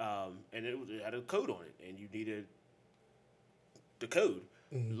 and it had a code on it, and you needed the code.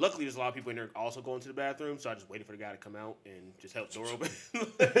 Luckily, there's a lot of people in there also going to the bathroom, so I just waited for the guy to come out and just help the door open.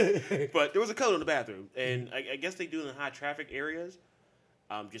 But there was a code in the bathroom, and I guess they do it in high traffic areas,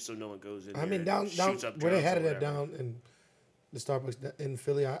 just so no one goes in there. I mean, down where they had it at down in the Starbucks in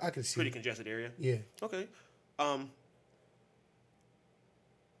Philly, I could see. Pretty congested area. Yeah. Okay.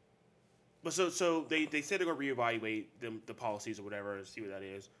 But so they said they're gonna reevaluate the policies or whatever and see what that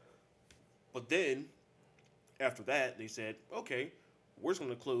is. But then after that, they said, okay, we're just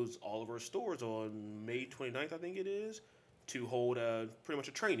going to close all of our stores on May 29th, I think it is, to hold pretty much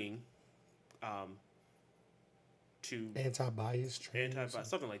a training. To anti-bias training.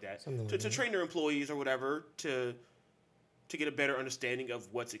 Something like that. To train their employees or whatever to get a better understanding of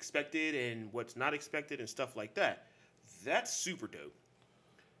what's expected and what's not expected and stuff like that. That's super dope.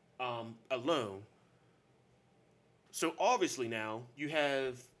 Alone. So obviously now you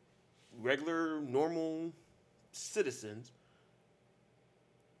have regular, normal citizens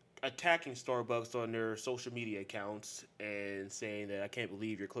attacking Starbucks on their social media accounts and saying that I can't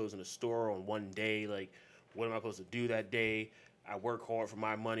believe you're closing a store on one day. Like, what am I supposed to do that day? I work hard for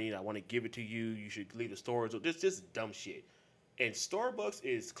my money. I want to give it to you. You should leave the store. So just dumb shit. And Starbucks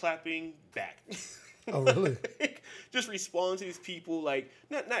is clapping back. Oh, really? Just respond to these people, like,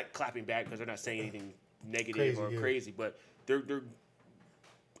 not clapping back because they're not saying anything negative crazy, but they're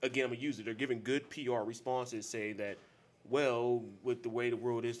again, I'm going to use it. They're giving good PR responses saying that, well, with the way the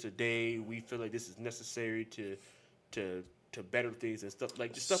world is today, we feel like this is necessary to better things and stuff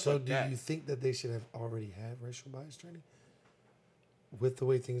like that. So do you think that they should have already had racial bias training with the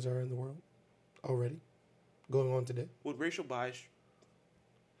way things are in the world already going on today? Would racial bias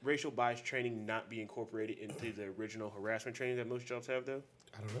training not be incorporated into the original harassment training that most jobs have, though?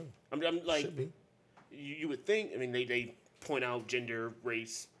 I don't know. I'm like, should be. You would think. I mean, they point out gender,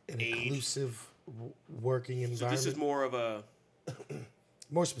 race, age, inclusive working environment. So this is more of a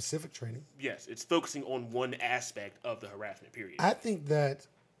more specific training. Yes, it's focusing on one aspect of the harassment period. I think that,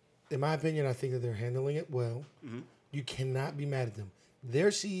 in my opinion, I think that they're handling it well. Mm-hmm. You cannot be mad at them. Their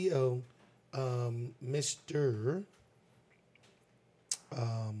CEO, Mr.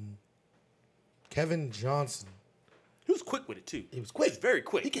 Kevin Johnson. He was quick with it too. He was quick. He was very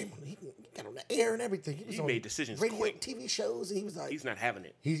quick. He got on the air and everything. He made decisions radio, quick. TV shows, and he was like, he's not having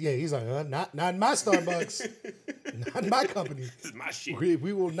it. He's like, not in my Starbucks, not in my company. This is my shit.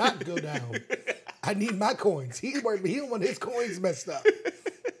 We will not go down. I need my coins. He don't want his coins messed up.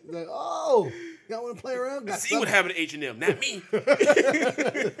 He's like, oh, y'all want to play around? See what happened to H&M, not me.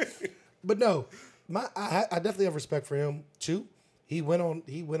 But no, I definitely have respect for him too. He went on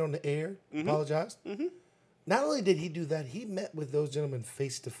the air, apologized. Mm-hmm. Not only did he do that, he met with those gentlemen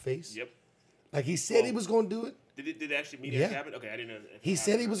face to face. Yep. Like he said he was going to do it. Did it actually meet happen? Okay, I didn't know. He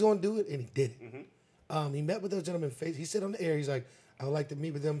said he was going to do it, and he did it. Mm-hmm. He met with those gentlemen face. He said on the air, he's like, I would like to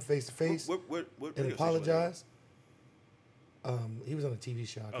meet with them face to face and apologize. He was on a TV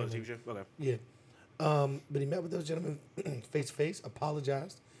show. Oh, a TV show? Okay. Yeah. But he met with those gentlemen face to face,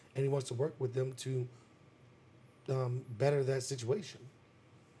 apologized, and he wants to work with them to better that situation.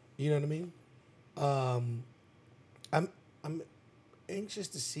 You know what I mean? I'm anxious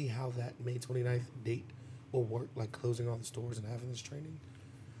to see how that May 29th date will work, like closing all the stores and having this training.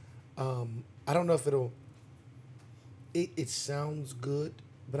 I don't know if it sounds good,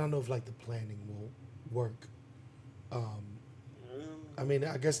 but I don't know if like the planning will work. I mean,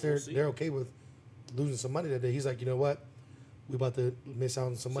 I guess they're okay with losing some money that day. He's like, you know what? We about to miss out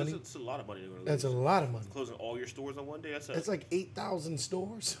on some money. It's a lot of money they're going to lose. That's a lot of money. Closing all your stores on one day? That's like 8,000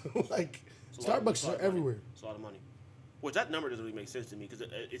 stores. Like, Starbucks are everywhere. It's a lot of money. Which that number doesn't really make sense to me because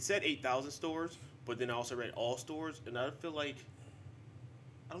it said 8,000 stores, but then I also read all stores, and I feel like,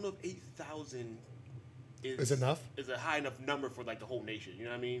 I don't know if 8,000 is enough? Is a high enough number for like the whole nation. You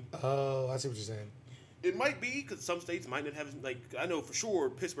know what I mean? Oh, I see what you're saying. It might be because some states might not have, like, I know for sure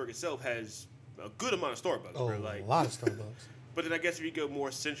Pittsburgh itself has a good amount of Starbucks. Oh, like, a lot of Starbucks. But then I guess if you go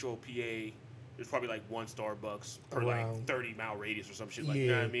more central PA, there's probably like one Starbucks per like 30-mile radius or some shit like that. You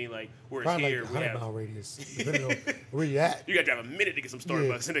know what I mean? Like, whereas probably here like we have 100-mile radius, depending on where you at. You got to drive a minute to get some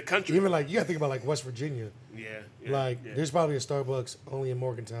Starbucks in the country. Even like, you got to think about like West Virginia. Yeah. There's probably a Starbucks only in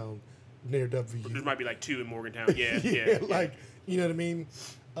Morgantown near WVU. There might be like 2 in Morgantown. Yeah. Like, you know what I mean?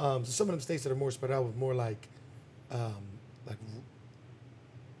 So some of them states that are more spread out with more like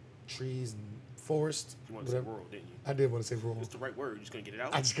trees and forest. You wanted to say rural, didn't you? I did want to say rural. It's the right word. You just couldn't get it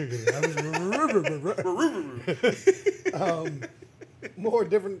out. I just couldn't get it out. More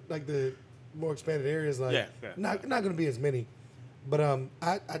different, like the more expanded areas. Like not going to be as many, but I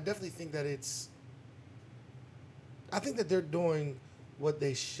definitely think that I think that they're doing what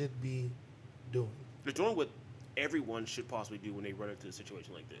they should be doing. They're doing what everyone should possibly do when they run into a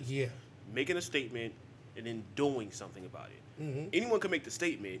situation like this. Yeah. Making a statement and then doing something about it. Mm-hmm. Anyone can make the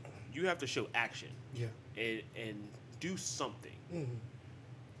statement. You have to show action. Yeah. And do something. Mm-hmm.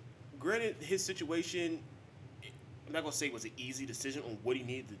 Granted, his situation, I'm not going to say it was an easy decision on what he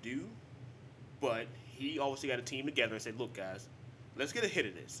needed to do, but he obviously got a team together and said, look, guys, let's get ahead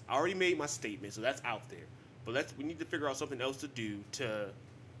of this. I already made my statement, so that's out there. But we need to figure out something else to do to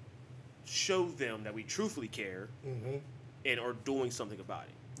show them that we truthfully care and are doing something about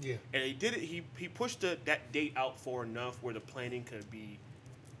it. Yeah. And he did it. He pushed that date out far enough where the planning could be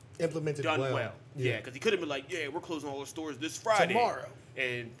implemented done well. Yeah, because he could have been like, yeah, we're closing all our stores this Friday. Tomorrow.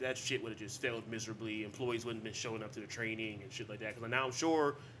 And that shit would have just failed miserably. Employees wouldn't have been showing up to the training and shit like that. Because now I'm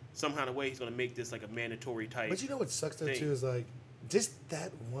sure some kind of way he's going to make this like a mandatory type. But you know what sucks though thing. too is like just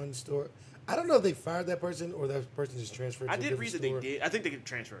that one store. I don't know if they fired that person or that person just transferred to I a did different read that store. they did. I think they get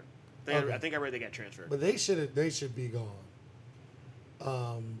transferred. Okay. I think I read they got transferred. But they should be gone.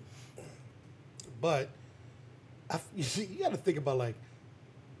 But you got to think about like,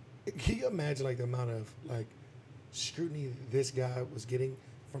 can you imagine like the amount of like scrutiny this guy was getting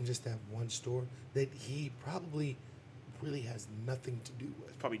from just that one store that he probably really has nothing to do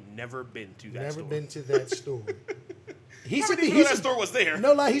with. Probably never been to that Never store. been to that store. He should be. That store was there.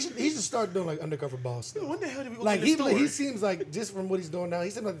 No lie, he should start doing like undercover boss stuff. When the hell did we open like this store? he seems like just from what he's doing now, he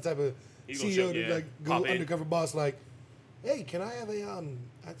seems like the type of CEO to like go undercover boss. Like, hey, can I have a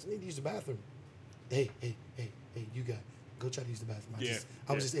I just need to use the bathroom. Hey, you got go try to use the bathroom.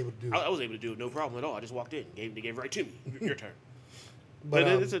 I was just able to do it. I was able to do it, no problem at all. I just walked in, they gave it right to me. Your turn.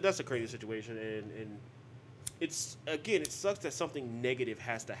 But that's a crazy situation, and it's again, it sucks that something negative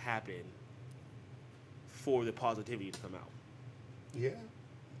has to happen for the positivity to come out. Yeah.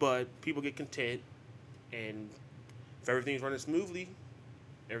 But people get content, and if everything's running smoothly,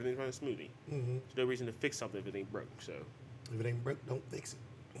 everything's running smoothly. Mm-hmm. There's no reason to fix something if it ain't broke. So, if it ain't broke, don't fix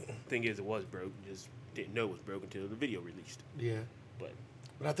it. Thing is, it was broke. Just didn't know it was broke until the video released. Yeah. But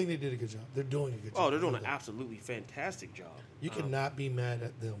I think they did a good job. They're doing a good job. Oh, they're doing an absolutely fantastic job. You cannot be mad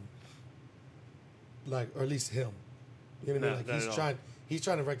at them. Like, or at least him. You know what I mean? Like he's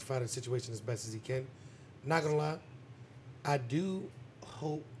trying to rectify the situation as best as he can. Not gonna lie, I do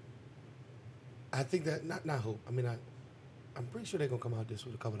hope. I think that not hope. I mean, I'm pretty sure they're gonna come out this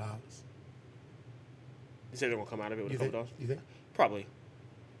with a couple dollars. You say they're gonna come out of it with a couple dollars? You think? Probably.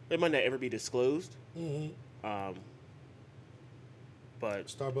 It might not ever be disclosed. Mm-hmm. But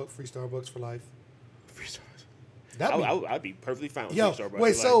free Starbucks for life. Free Starbucks. I'd be perfectly fine with free Starbucks.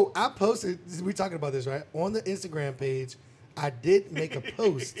 Wait, so I posted. We talking about this, right? On the Instagram page, I did make a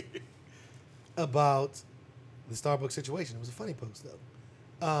post about the Starbucks situation. It was a funny post though.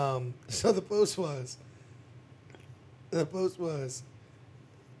 So the post was.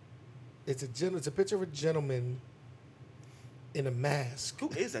 It's a picture of a gentleman in a mask. Who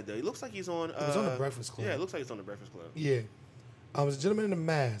is that though? He looks like he's on. It was on the Breakfast Club. Yeah, it looks like it's on the Breakfast Club. Yeah, it was a gentleman in a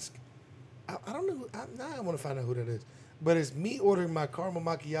mask. I don't know. Now I want to find out who that is. But it's me ordering my caramel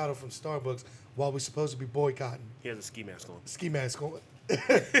macchiato from Starbucks while we're supposed to be boycotting. He has a ski mask on. Ski mask on.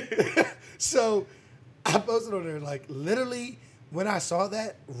 So I posted on there like literally when I saw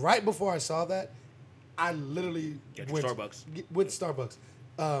that. Right before I saw that, I literally went to Starbucks.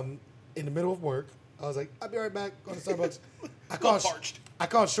 In the middle of work, I was like, I'll be right back. Go to Starbucks. I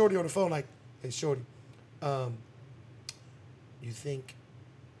called Shorty on the phone like, hey Shorty, you think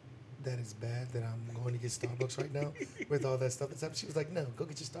that it's bad that I'm going to get Starbucks right now with all that stuff that's happening? She was like, no, go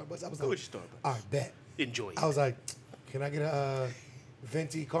get your Starbucks. I was like, go get your Starbucks. All right, bet. Enjoy it. I was like, can I get a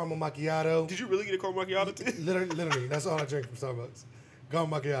venti caramel macchiato? Did you really get a caramel macchiato too? Literally, that's all I drink from Starbucks.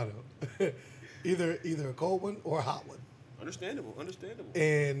 Caramel macchiato. either a cold one or a hot one. Understandable.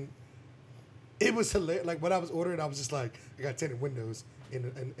 And it was hilarious. Like when I was ordering, I was just like, I got tinted windows in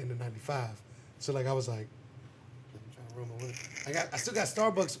the 95. So like I was like, I still got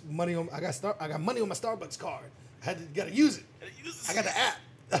Starbucks money on. I got money on my Starbucks card. Gotta use it. I got the app.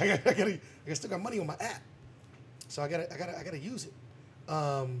 I still got money on my app. So I gotta use it.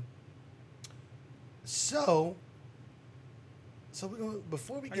 So we're gonna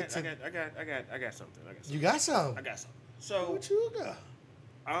before we get I got something. You got some. I got something. So what you got?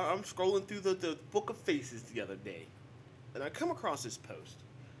 I'm scrolling through the Book of Faces the other day, and I come across this post.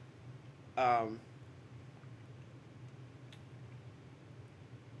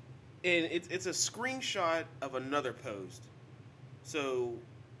 And it's a screenshot of another post. So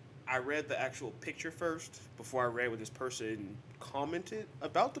I read the actual picture first before I read what this person commented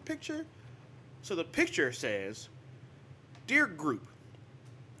about the picture. So the picture says, "Dear group,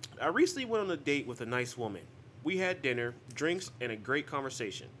 I recently went on a date with a nice woman. We had dinner, drinks, and a great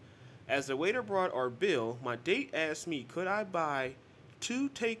conversation. As the waiter brought our bill, my date asked me could I buy 2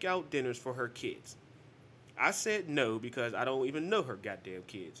 takeout dinners for her kids. I said no because I don't even know her goddamn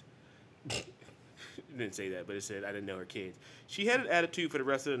kids. It didn't say that, but it said I didn't know her kids. She had an attitude for the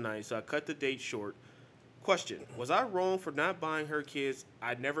rest of the night, so I cut the date short. Question: was I wrong for not buying her kids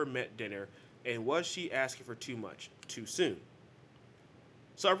I never met dinner, and was she asking for too much too soon?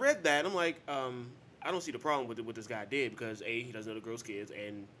 So I read that, and I'm like, I don't see the problem with what this guy did because A, he doesn't know the girl's kids,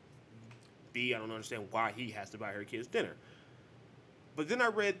 and B, I don't understand why he has to buy her kids dinner. But then I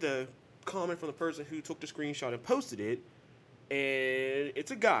read the comment from the person who took the screenshot and posted it, and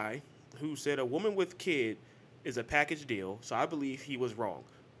it's a guy who said a woman with kid is a package deal, so I believe he was wrong.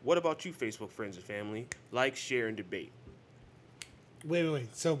 What about you, Facebook friends and family? Like, share, and debate.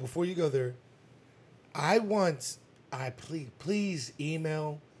 Wait. So before you go there, please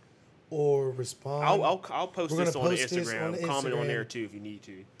email or respond. I'll post this on Instagram. Comment on there too if you need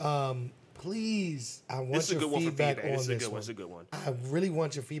to. Please, I want your feedback on this one. It's a good one. I really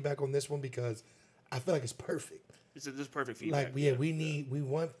want your feedback on this one because I feel like it's perfect. This is perfect feedback. Like, we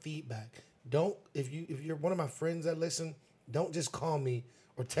want feedback. Don't if you're one of my friends that listen, don't just call me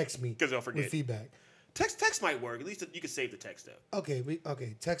or text me because I'll forget with feedback. Text might work. At least you can save the text though.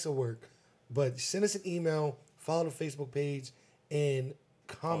 Okay, text will work, but send us an email, follow the Facebook page, and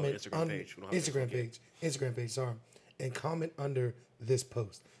comment on Instagram page. Sorry, and comment under this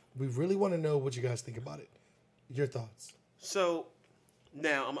post. We really want to know what you guys think about it. Your thoughts. So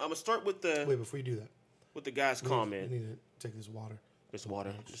now I'm gonna start with the wait before you do that. With the guy's comment. We need to take this water. This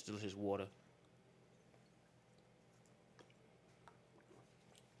water, just delicious water.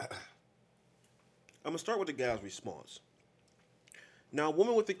 I'm gonna start with the guy's response. Now, a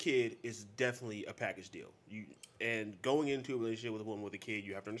woman with a kid is definitely a package deal. And going into a relationship with a woman with a kid,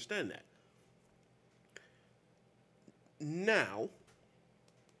 you have to understand that. Now,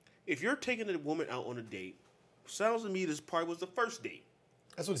 if you're taking a woman out on a date, sounds to me this probably was the first date.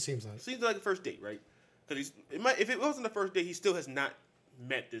 That's what it seems like. Seems like the first date, right? Because if it wasn't the first date, he still has not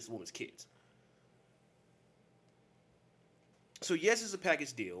met this woman's kids. So yes, it's a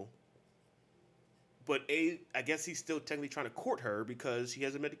package deal. But I guess he's still technically trying to court her because he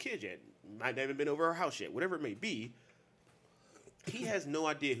hasn't met the kids yet. Might not even been over her house yet. Whatever it may be, he has no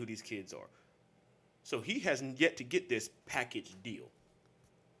idea who these kids are. So he hasn't yet to get this package deal.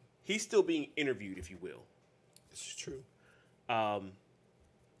 He's still being interviewed, if you will. This is true.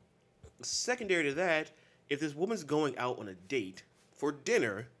 Secondary to that, if this woman's going out on a date for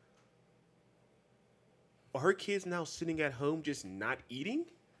dinner, are her kids now sitting at home just not eating?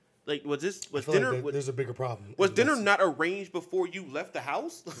 Like, was dinner? Like there's a bigger problem. Was dinner not arranged before you left the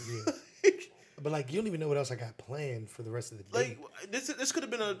house? Yeah. But like, you don't even know what else I got planned for the rest of the day. Like, this could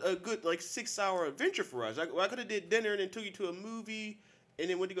have been a good 6-hour adventure for us. I could have did dinner and then took you to a movie, and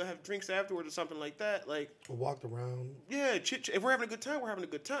then went to go have drinks afterwards or something like that. Like, or walked around. Yeah, if we're having a good time, we're having a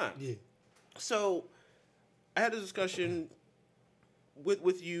good time. Yeah. So, I had a discussion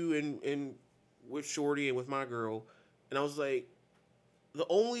with you and with Shorty and with my girl, and I was like, the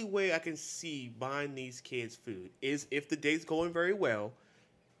only way I can see buying these kids food is if the day's going very well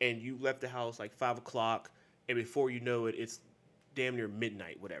and you left the house like 5 o'clock and before you know it, it's damn near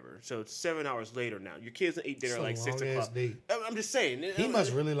midnight, whatever. So it's 7 hours later now. Your kids ate dinner like 6 o'clock. Date. I'm just saying. You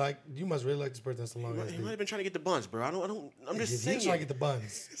must really like this person. That's a long ass date. He might have been trying to get the buns, bro. I'm just saying. He's trying to get the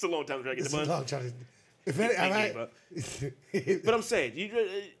buns. It's a long time to try to get the buns. It's a long time. But I'm saying,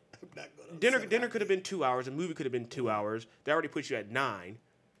 dinner could have been 2 hours. A movie could have been 2 hours. That already puts you at 9.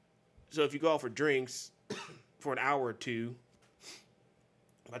 So if you go out for drinks for an hour or two,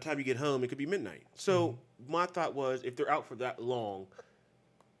 by the time you get home, it could be midnight. So my thought was, if they're out for that long,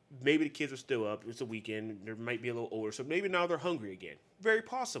 maybe the kids are still up. It's a weekend. They might be a little older. So maybe now they're hungry again. Very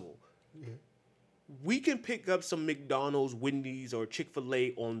possible. Yeah. We can pick up some McDonald's, Wendy's, or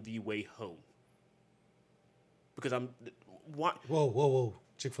Chick-fil-A on the way home. Because Whoa.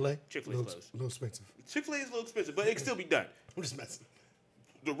 Chick-fil-A? Chick-fil-A is closed. A little expensive. Chick-fil-A is a little expensive, but it can still be done. I'm just messing.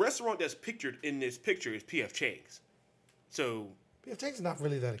 The restaurant that's pictured in this picture is P.F. Chang's. So P.F. Chang's is not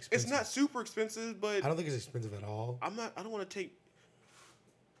really that expensive. It's not super expensive, but I don't think it's expensive at all. I don't want to take.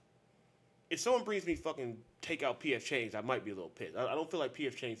 If someone brings me fucking takeout P.F. Chang's, I might be a little pissed. I don't feel like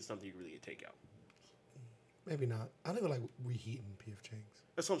P.F. Chang's is something you really take out. Maybe not. I don't even like reheating P.F. Chang's.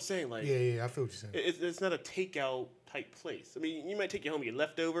 That's what I'm saying. Like, yeah, I feel what you're saying. It's not a takeout type place. I mean, you might take it home and get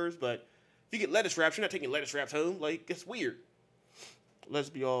leftovers, but if you get lettuce wraps, you're not taking lettuce wraps home. Like, it's weird. Let's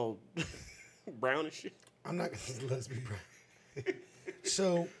be all brown and shit. I'm not going to let's be brown.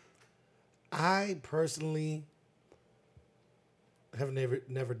 So, I personally have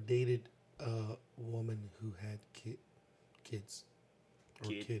never dated a woman who had kids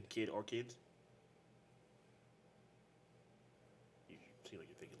Kid or kids? You seem like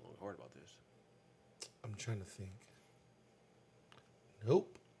you're thinking long and hard about this. I'm trying to think.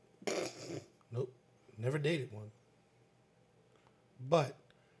 Nope. Nope. Never dated one. But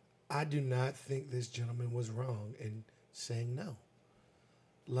I do not think this gentleman was wrong in saying no.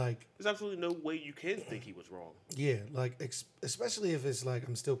 Like, there's absolutely no way you can think he was wrong. Yeah, like especially if it's like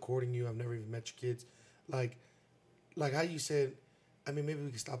I'm still courting you, I've never even met your kids. Like how you said, I mean, maybe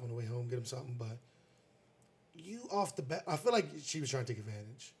we could stop on the way home, get him something, but you off the bat, I feel like she was trying to take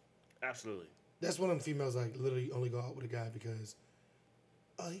advantage. Absolutely. That's one of them females like literally only go out with a guy because,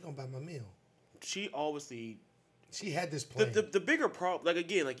 oh, he gonna buy my meal. She obviously. She had this plan. The bigger problem, like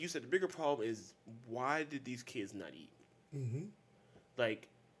again, like you said, the bigger problem is why did these kids not eat? Mm-hmm. Like,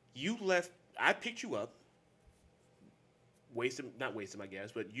 you left. I picked you up. Not wasted my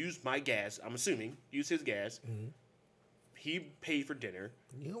gas, but used my gas. I'm assuming used his gas. Mm-hmm. He paid for dinner.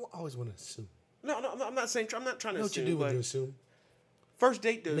 You don't always want to assume. No, I'm not saying. I'm not trying to assume. What you do when you assume? First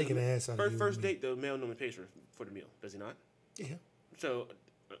date, make an ass out of you. First date, the male normally pays for the meal. Does he not? Yeah. So,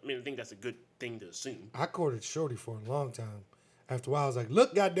 I mean, I think that's a good thing to assume. I courted Shorty for a long time. After a while, I was like,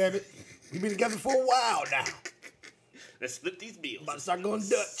 "Look, goddammit, we've been together for a while now. Let's split these bills. About to start going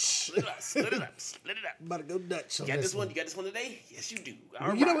Dutch. Split it up. About to go Dutch. You got this one. You got this one today? Yes, you do.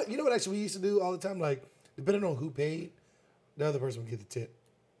 Well, you know what? You know what? Actually, we used to do all the time. Like, depending on who paid, the other person would get the tip.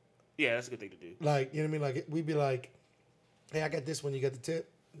 Yeah, that's a good thing to do. Like, you know what I mean? Like, we'd be like, "Hey, I got this one. You got the tip."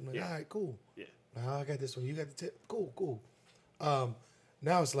 I'm like, yeah. "All right, cool." Yeah. I got this one. You got the tip. Cool.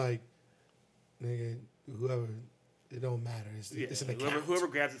 Now it's like, nigga, whoever. It don't matter. It's an account. Whoever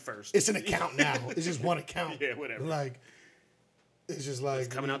grabs it first. It's an account now. It's just one account. Yeah, whatever. Like, it's just like...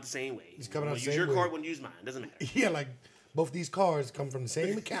 It's coming out the same way. It's coming out the same way. Use your card, when use mine. Doesn't matter. Yeah, like, both these cards come from the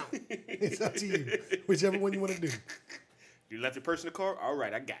same account. It's up to you. Whichever one you want to do. You left your person a card? All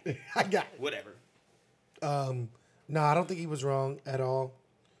right, I got it. I got it. Whatever. No, I don't think he was wrong at all.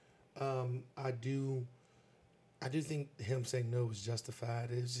 I do think him saying no was justified.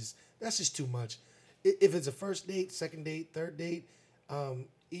 That's just too much. If it's a first date, second date, third date,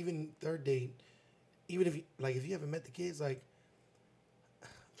 even third date, even if you haven't met the kids, like,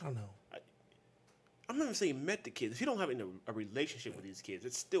 I don't know. I'm not even saying met the kids. If you don't have a relationship with these kids,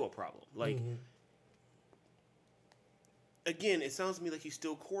 it's still a problem. Like, again, it sounds to me like he's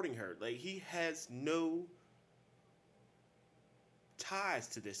still courting her. Like, he has no ties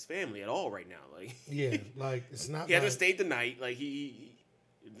to this family at all right now. Like, yeah, like, it's not. He hasn't stayed the night. Like, he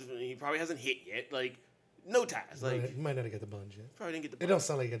probably hasn't hit yet. Like, no ties. Like, he might not have got the buns yet. Probably didn't get the buns. It don't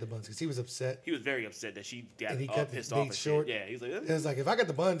sound like he got the buns because he was upset. He was very upset that she got pissed off. Short. Yeah, he's like, it was like, if I got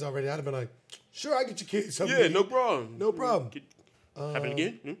the buns already, I'd have been like, sure, I get your kids something. Yeah, no problem. No problem. Happen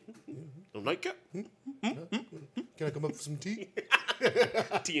again? No nightcap? Can I come up for some tea?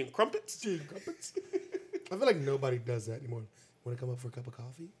 Tea and crumpets? Tea and crumpets. I feel like nobody does that anymore. Want to come up for a cup of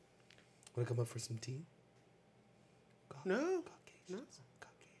coffee? Want to come up for some tea? No. Caucasians.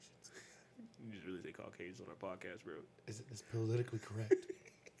 You just really say Caucasians on our podcast, bro. It's politically correct.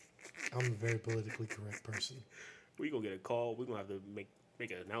 I'm a very politically correct person. We're going to get a call. We're going to have to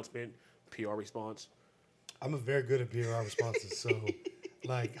make an announcement, PR response. I'm very good at PR responses, so,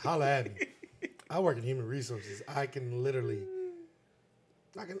 like, holla at me. I work in human resources. I can literally,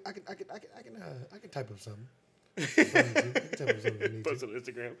 I can type up something. Post on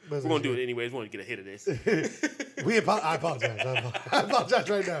Instagram. We're going to do it anyways. We want to get a hit of this. I apologize. I apologize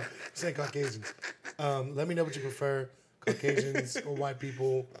right now. Saying Caucasians. Let me know what you prefer. Caucasians or white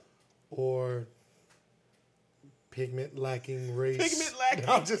people or pigment lacking race. Pigment lacking.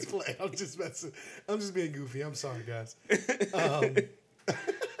 No, I'm just playing. I'm just messing. I'm just being goofy. I'm sorry, guys.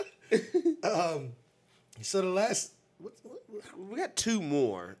 So the last... We got two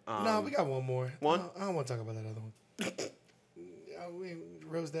more. No, we got one more. One? I don't want to talk about that other one.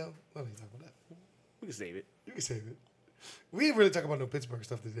 Rosedale? I don't need to talk about that. We can save it. You can save it. We didn't really talk about no Pittsburgh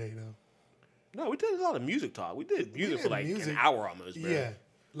stuff today, though. No, we did a lot of music talk. We did music for like an hour almost, bro. Yeah.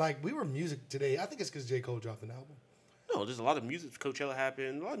 Like, we were music today. I think it's because J. Cole dropped an album. No, there's a lot of music. Coachella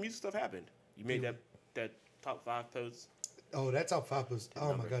happened. A lot of music stuff happened. You made that top 5 post. Oh, that top 5 post.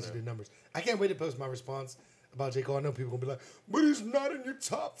 Oh, my gosh, you did numbers. I can't wait to post my response about J. Cole. I know people going to be like, but he's not in your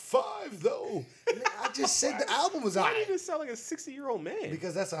top 5, though. I just said the album was out. Why do you just sound like a 60-year-old man?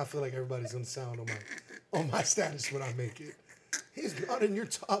 Because that's how I feel like everybody's going to sound on my status when I make it. He's not in your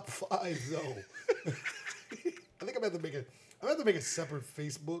top 5, though. I think I'm going to have to make a separate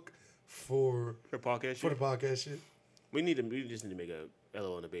Facebook for the podcast shit. We just need to make a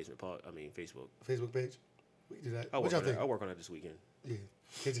LO in the Basement Facebook. Facebook page? We can do that. What y'all think? I'll work on that this weekend. Yeah.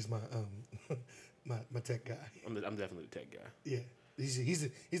 KJ's my my tech guy. I'm definitely the tech guy. Yeah. He's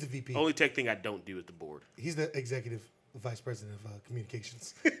the VP. Only tech thing I don't do is the board. He's the executive vice president of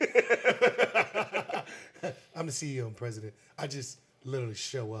communications. I'm the CEO and president. I just literally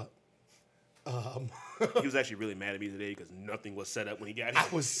show up. He was actually really mad at me today because nothing was set up when he got here.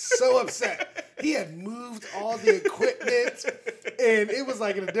 I was so upset. He had moved all the equipment, and it was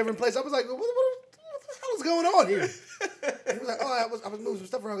like in a different place. I was like, what the hell is going on here? And he was like, oh, I was moving some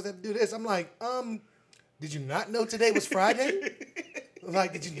stuff around because I had to do this. I'm like, did you not know today was Friday?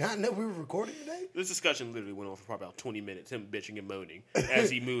 Like, did you not know we were recording today? This discussion literally went on for probably about 20 minutes, him bitching and moaning as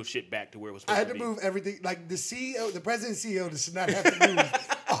he moved shit back to where it was supposed to be. I had to move everything. Like, the CEO, the president and CEO should not have to move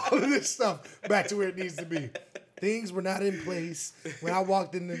all of this stuff back to where it needs to be. Things were not in place when I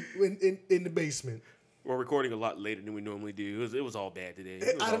walked in the basement. We're recording a lot later than we normally do. It was all bad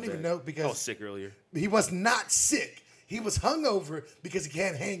today. I don't even know because I was sick earlier. He was not sick. He was hungover because he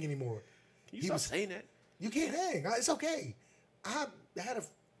can't hang anymore. Can you stop saying that? You can't hang. It's okay. I had a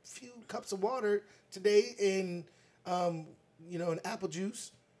few cups of water today and an apple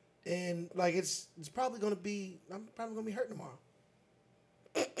juice, and like it's probably gonna be. I'm probably gonna be hurting tomorrow.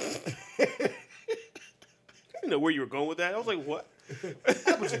 I didn't know where you were going with that. I was like, what?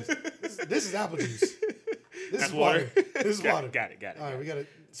 Apple juice. This is apple juice. This is water. This is water. Got it. All right, we got it.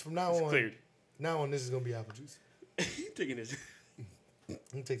 From now on. Cleared. Now on, this is gonna be apple juice. You taking this? I'm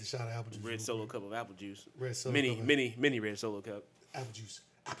gonna take the shot of apple juice. Red Solo cup of apple juice. Red Solo. Mini Red Solo cup. Apple juice.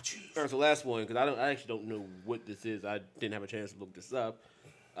 Apple juice. All right, so last one because I actually don't know what this is. I didn't have a chance to look this up,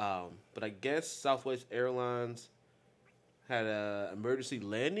 but I guess Southwest Airlines had an emergency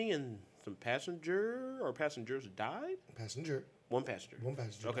landing and some passengers died. One passenger.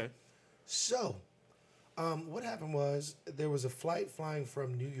 Okay. So, what happened was there was a flight flying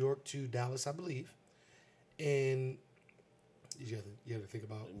from New York to Dallas, I believe, and you have to think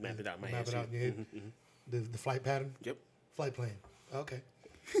about map it out in my head. The flight pattern. Yep. Flight plan. Okay.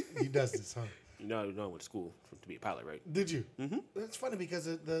 He does this, huh? You know, I went to school to be a pilot, right? Did you? Mm-hmm. That's funny because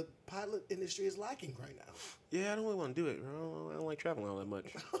the pilot industry is lacking right now. Yeah, I don't really want to do it. I don't like traveling all that much.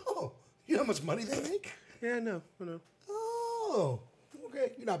 Oh, you know how much money they make? Yeah, I know. Oh,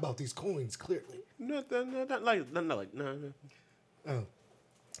 okay. You're not about these coins, clearly. No. Oh.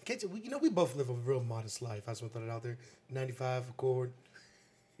 Can't you, we both live a real modest life. I just want to throw it out there. 95 Accord,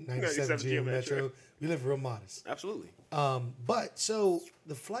 97 GM Metro. We live real modest. Absolutely. But so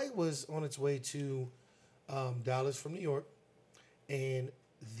the flight was on its way to Dallas from New York, and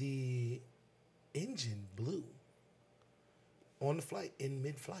the engine blew on the flight in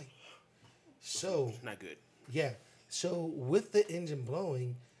mid-flight. So not good. Yeah. So with the engine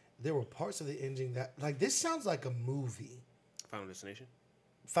blowing, there were parts of the engine that this sounds like a movie. Final Destination.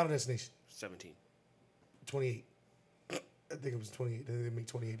 17. 28. I think it was 28. They made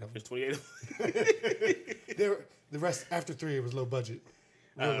 28 of them. It's 28 of them. The rest, after 3, it was low budget.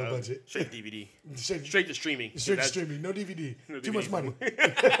 Low budget. Straight DVD. Straight to streaming. Straight to streaming. No DVD. Too much money. We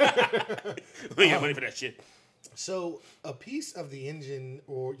ain't got money for that shit. So a piece of the engine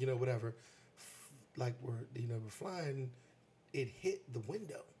or, whatever, we're flying, it hit the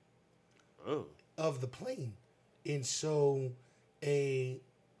window of the plane. And so at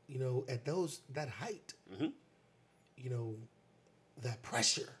that height, that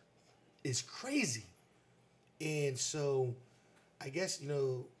pressure is crazy. And so I guess,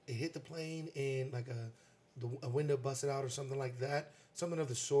 it hit the plane and a window busted out or something like that, something of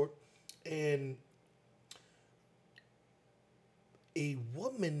the sort. And a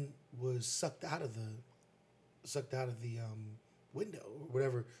woman was sucked out of the window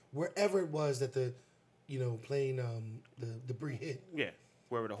or wherever it was that the plane the debris hit. Yeah,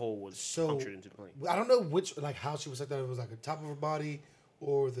 wherever the hole was punctured into the plane. I don't know how she was sucked out. It was the top of her body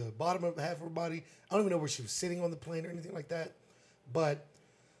or the bottom of half of her body. I don't even know where she was sitting on the plane or anything like that. But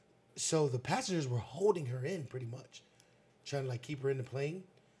so the passengers were holding her in pretty much, trying to keep her in the plane.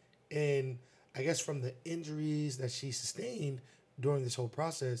 And I guess from the injuries that she sustained during this whole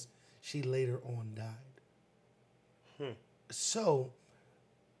process, she later on died. So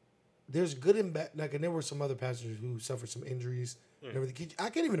there's good and bad. And there were some other passengers who suffered some injuries and everything.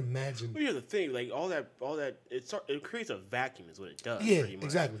 I can't even imagine. Well, here's the thing: all that, it creates a vacuum, is what it does. Yeah, pretty much.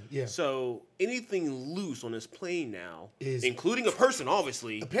 Exactly. Yeah. So anything loose on this plane now, including a person,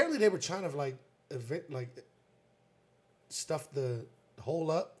 obviously. Apparently, they were trying to stuff the hole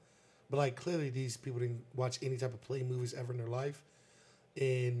up, but clearly these people didn't watch any type of plane movies ever in their life,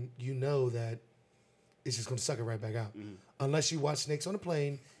 and that it's just going to suck it right back out, unless you watch Snakes on a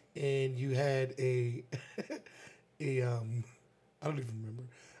Plane and you had a I don't even remember.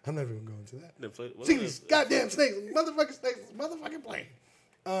 I'm not even going to that. See these goddamn snakes, motherfucking plane.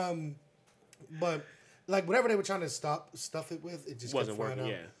 But like whatever they were trying to stuff it with, it just wasn't kept flying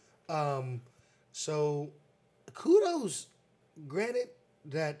working. out. Yeah. So kudos. Granted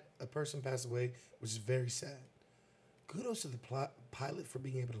that a person passed away, which is very sad. Kudos to the pilot for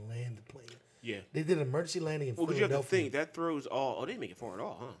being able to land the plane. Yeah. They did an emergency landing in Well, Philadelphia. you have to think that throws all. Oh, they didn't make it far at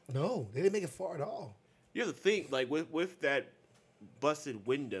all, huh? No, they didn't make it far at all. You have to think like with that busted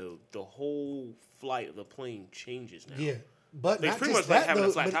window, the whole flight of the plane changes now. Yeah, but They not pretty just much like that having a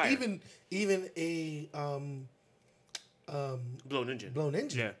though. flat But tire. even a Blown engine. blown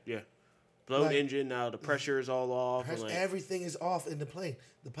engine. Yeah, yeah. Blown Like- engine. Now the pressure is all off. And like, Everything is off in the plane.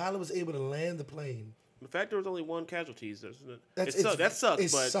 The pilot was able to land the plane. the fact there was only one casualty. That sucks,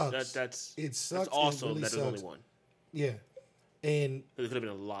 it but sucks. that's It sucks. It's awesome it really that there's only sucks. one. Yeah, and It could have been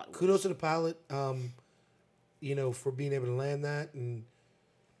a lot worse. kudos to the pilot. For being able to land that, and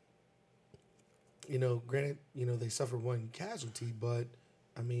granted, they suffered one casualty, but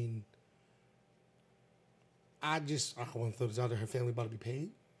I mean, I want to throw this out there. Her family about to be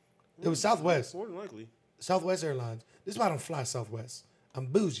paid. It was Southwest. More than likely. Southwest Airlines. This is why I don't fly Southwest. I'm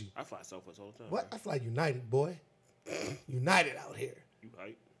bougie. I fly Southwest all the time. What? I fly United, boy. United out here. You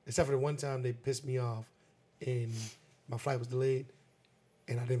right? Except for the one time they pissed me off and my flight was delayed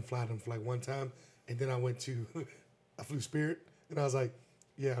and I didn't fly them for like one time. And then I flew Spirit and I was like,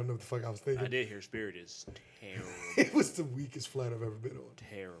 yeah, I don't know what the fuck I was thinking. I did hear Spirit is terrible. It was the weakest flight I've ever been on.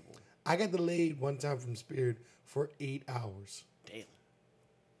 Terrible. I got delayed one time from Spirit for 8 hours. Damn.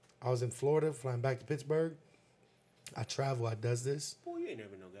 I was in Florida flying back to Pittsburgh. I travel, I does this. Boy, you ain't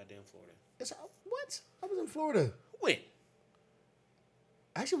never no goddamn Florida. What? I was in Florida. When?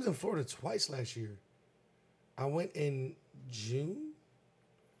 I actually was in Florida twice last year. I went in June.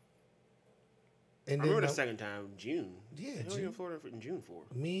 And I remember the second time, June. Yeah, What were you in Florida in June for?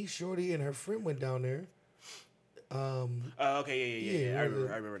 Me, Shorty, and her friend went down there. Okay, yeah. I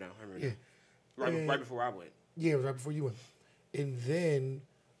remember now. Right before I went. Yeah, it was right before you went. And then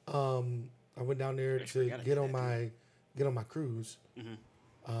I went down there to get on my cruise.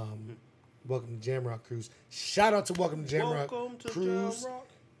 Mm-hmm. Welcome to Jamrock Cruise. Shout out to Welcome to Jamrock Welcome to Cruise. Jamrock.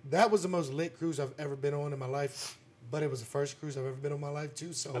 That was the most lit cruise I've ever been on in my life, but it was the first cruise I've ever been on in my life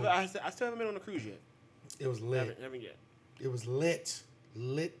too. So I still haven't been on a cruise yet. it was lit. Haven't yet. It was lit.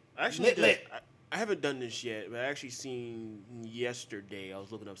 Actually, lit. I haven't done this yet, but I actually seen yesterday. I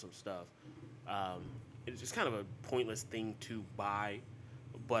was looking up some stuff. It's just kind of a pointless thing to buy,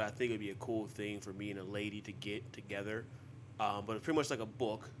 but I think it'd be a cool thing for me and a lady to get together. But it's pretty much like a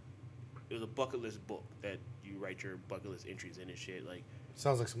book. It was a bucket list book that you write your bucket list entries in and shit. Like,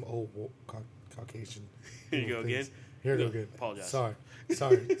 Sounds like some old Caucasian. here you go things. again. Here we go again. Apologize. Sorry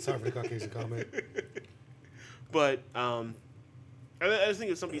for the Caucasian comment. But I just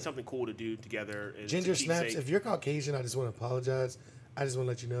think it's something cool to do together. And Ginger to keep Snaps, safe. if you're Caucasian, I just want to apologize. I just want to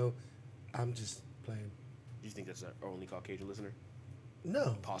let you know, I'm just playing. Do you think that's our only Caucasian listener?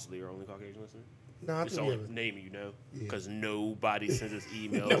 No, Possibly our only Caucasian listener? no, I It's the think we only have name you know, Yeah. because nobody sends us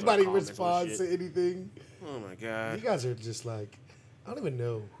emails. nobody or comments or responds shit. to anything. Oh my god! You guys are just like, I don't even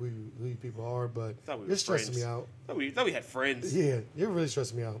know who you people are, but Thought we were you're stressing friends. me out. Thought we had friends. Yeah, you're really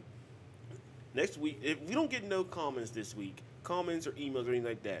stressing me out. Next week, if we don't get no comments this week, comments or emails or anything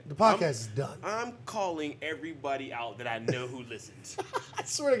like that, The podcast is done. I'm calling everybody out that I know who listens. I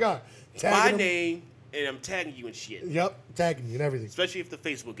swear to God. My Tagging them. name, and I'm tagging you and shit. Yep, tagging you and everything. Especially if the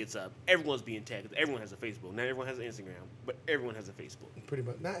Facebook gets up. Everyone's being tagged. Everyone has a Facebook. Not everyone has an Instagram, but everyone has a Facebook. Pretty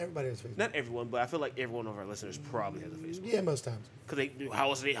much. Not everybody has Facebook. Not everyone, but I feel like every one of our listeners probably has a Facebook. Yeah, most times. Because how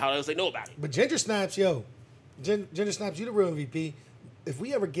else they know about it? But Ginger Snaps, yo. Ginger Snaps, you the real MVP. If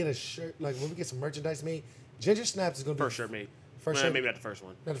we ever get a shirt, like when we get some merchandise made, Ginger Snaps is going to be First shirt made. First shirt? Maybe not the first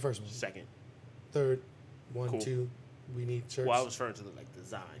one. Not the first one. Second. Third. One, Cool. two. We need shirts. Well, I was referring to the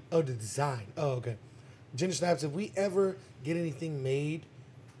design. Oh, the design. Oh, okay. Ginger Snaps, if we ever get anything made,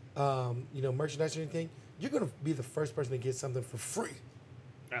 merchandise or anything, you're going to be the first person to get something for free.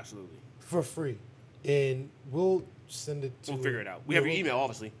 Absolutely. For free. And we'll send it to... We'll figure it out. We have your email,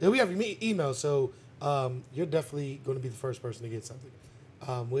 obviously. Yeah, we have your email, so you're definitely going to be the first person to get something.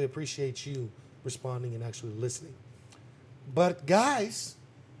 We appreciate you responding and actually listening. But guys,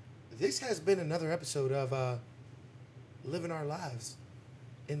 this has been another episode of Living Our Lives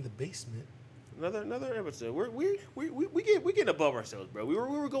in the Basement. Another episode. We getting above ourselves, bro. We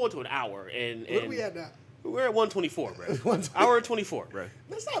were going to an hour, and What are we at now? We're at 124, bro. 120. Hour 24, bro.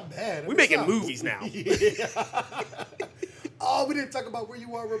 That's not bad. We making movies now. Yeah. Oh, we didn't talk about where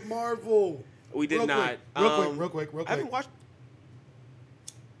you are with Marvel. We did Real not. Real quick. I haven't watched.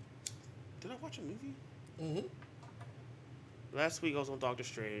 Did I watch a movie? Mm-hmm. Last week I was on Doctor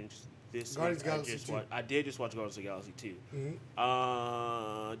Strange. This Guardians week of the Galaxy 2. I did just watch Guardians of the Galaxy 2.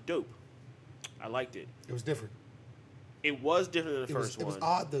 Mm-hmm. Dope. I liked it. It was different. It was different than the first one. It was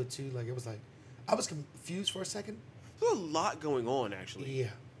odd though too. Like it was like I was confused for a second. There's a lot going on actually. Yeah.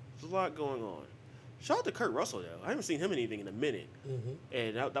 There's a lot going on. Shout out to Kurt Russell though. I haven't seen him in anything in a minute,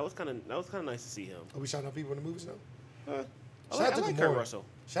 and that was kind of nice to see him. Are we shouting out people in the movies now? I like Kurt Russell.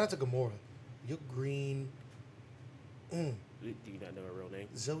 Shout out to Gamora. You're green. Do you not know her real name?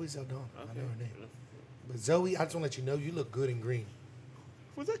 Zoe Saldana. Okay. I know her name. But Zoe, I just want to let you know you look good in green.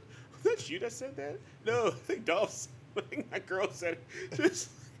 Was that you that said that? No, I think Dolph. I think my girl said it.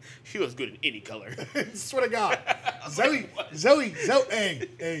 She looks good in any color. Swear to God. Zoe,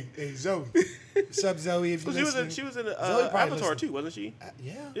 hey, Zoe. What's up, Zoe? If you she was in Avatar too, wasn't she?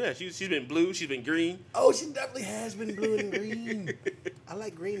 Yeah. Yeah, she's been blue, she's been green. Oh, she definitely has been blue and green. I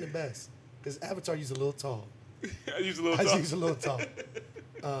like green the best because Avatar used a little tall. I use a little tall. Use a little tall.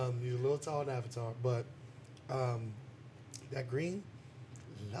 Use a little tall in Avatar, but that green,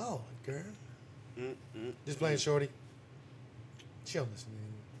 Lord, girl. Just playing shorty. She don't listen to me.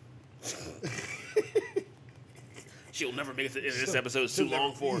 She'll never make it to this episode. It's too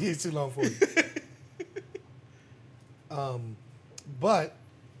long for her. It's too long for you. But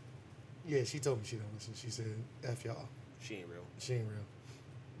yeah, she told me she don't listen. She said, "F y'all." She ain't real. She ain't real.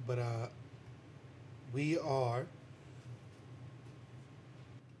 But we are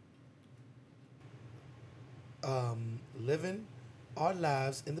living our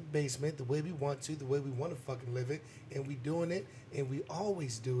lives in the basement the way we want to, the way we want to fucking live it, and we doing it, and we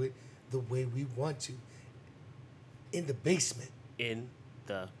always do it the way we want to. In the basement. In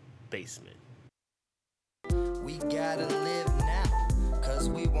the basement. We gotta live now, cause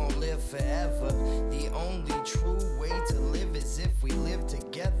we won't live forever. The only true way to live is if we live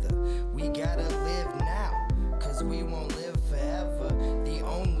together. We gotta live now, cause we won't live forever. The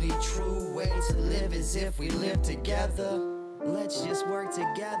only true way to live is if we live together. Let's just work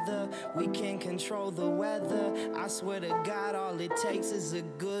together, we can control the weather. I swear to God, all it takes is a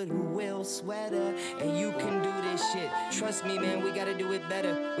Goodwill sweater. And you can do this shit. Trust me, man, we gotta do it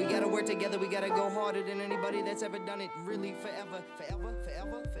better. We gotta work together, we gotta go harder than anybody that's ever done it. Really forever, forever,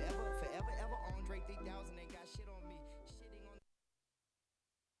 forever, forever.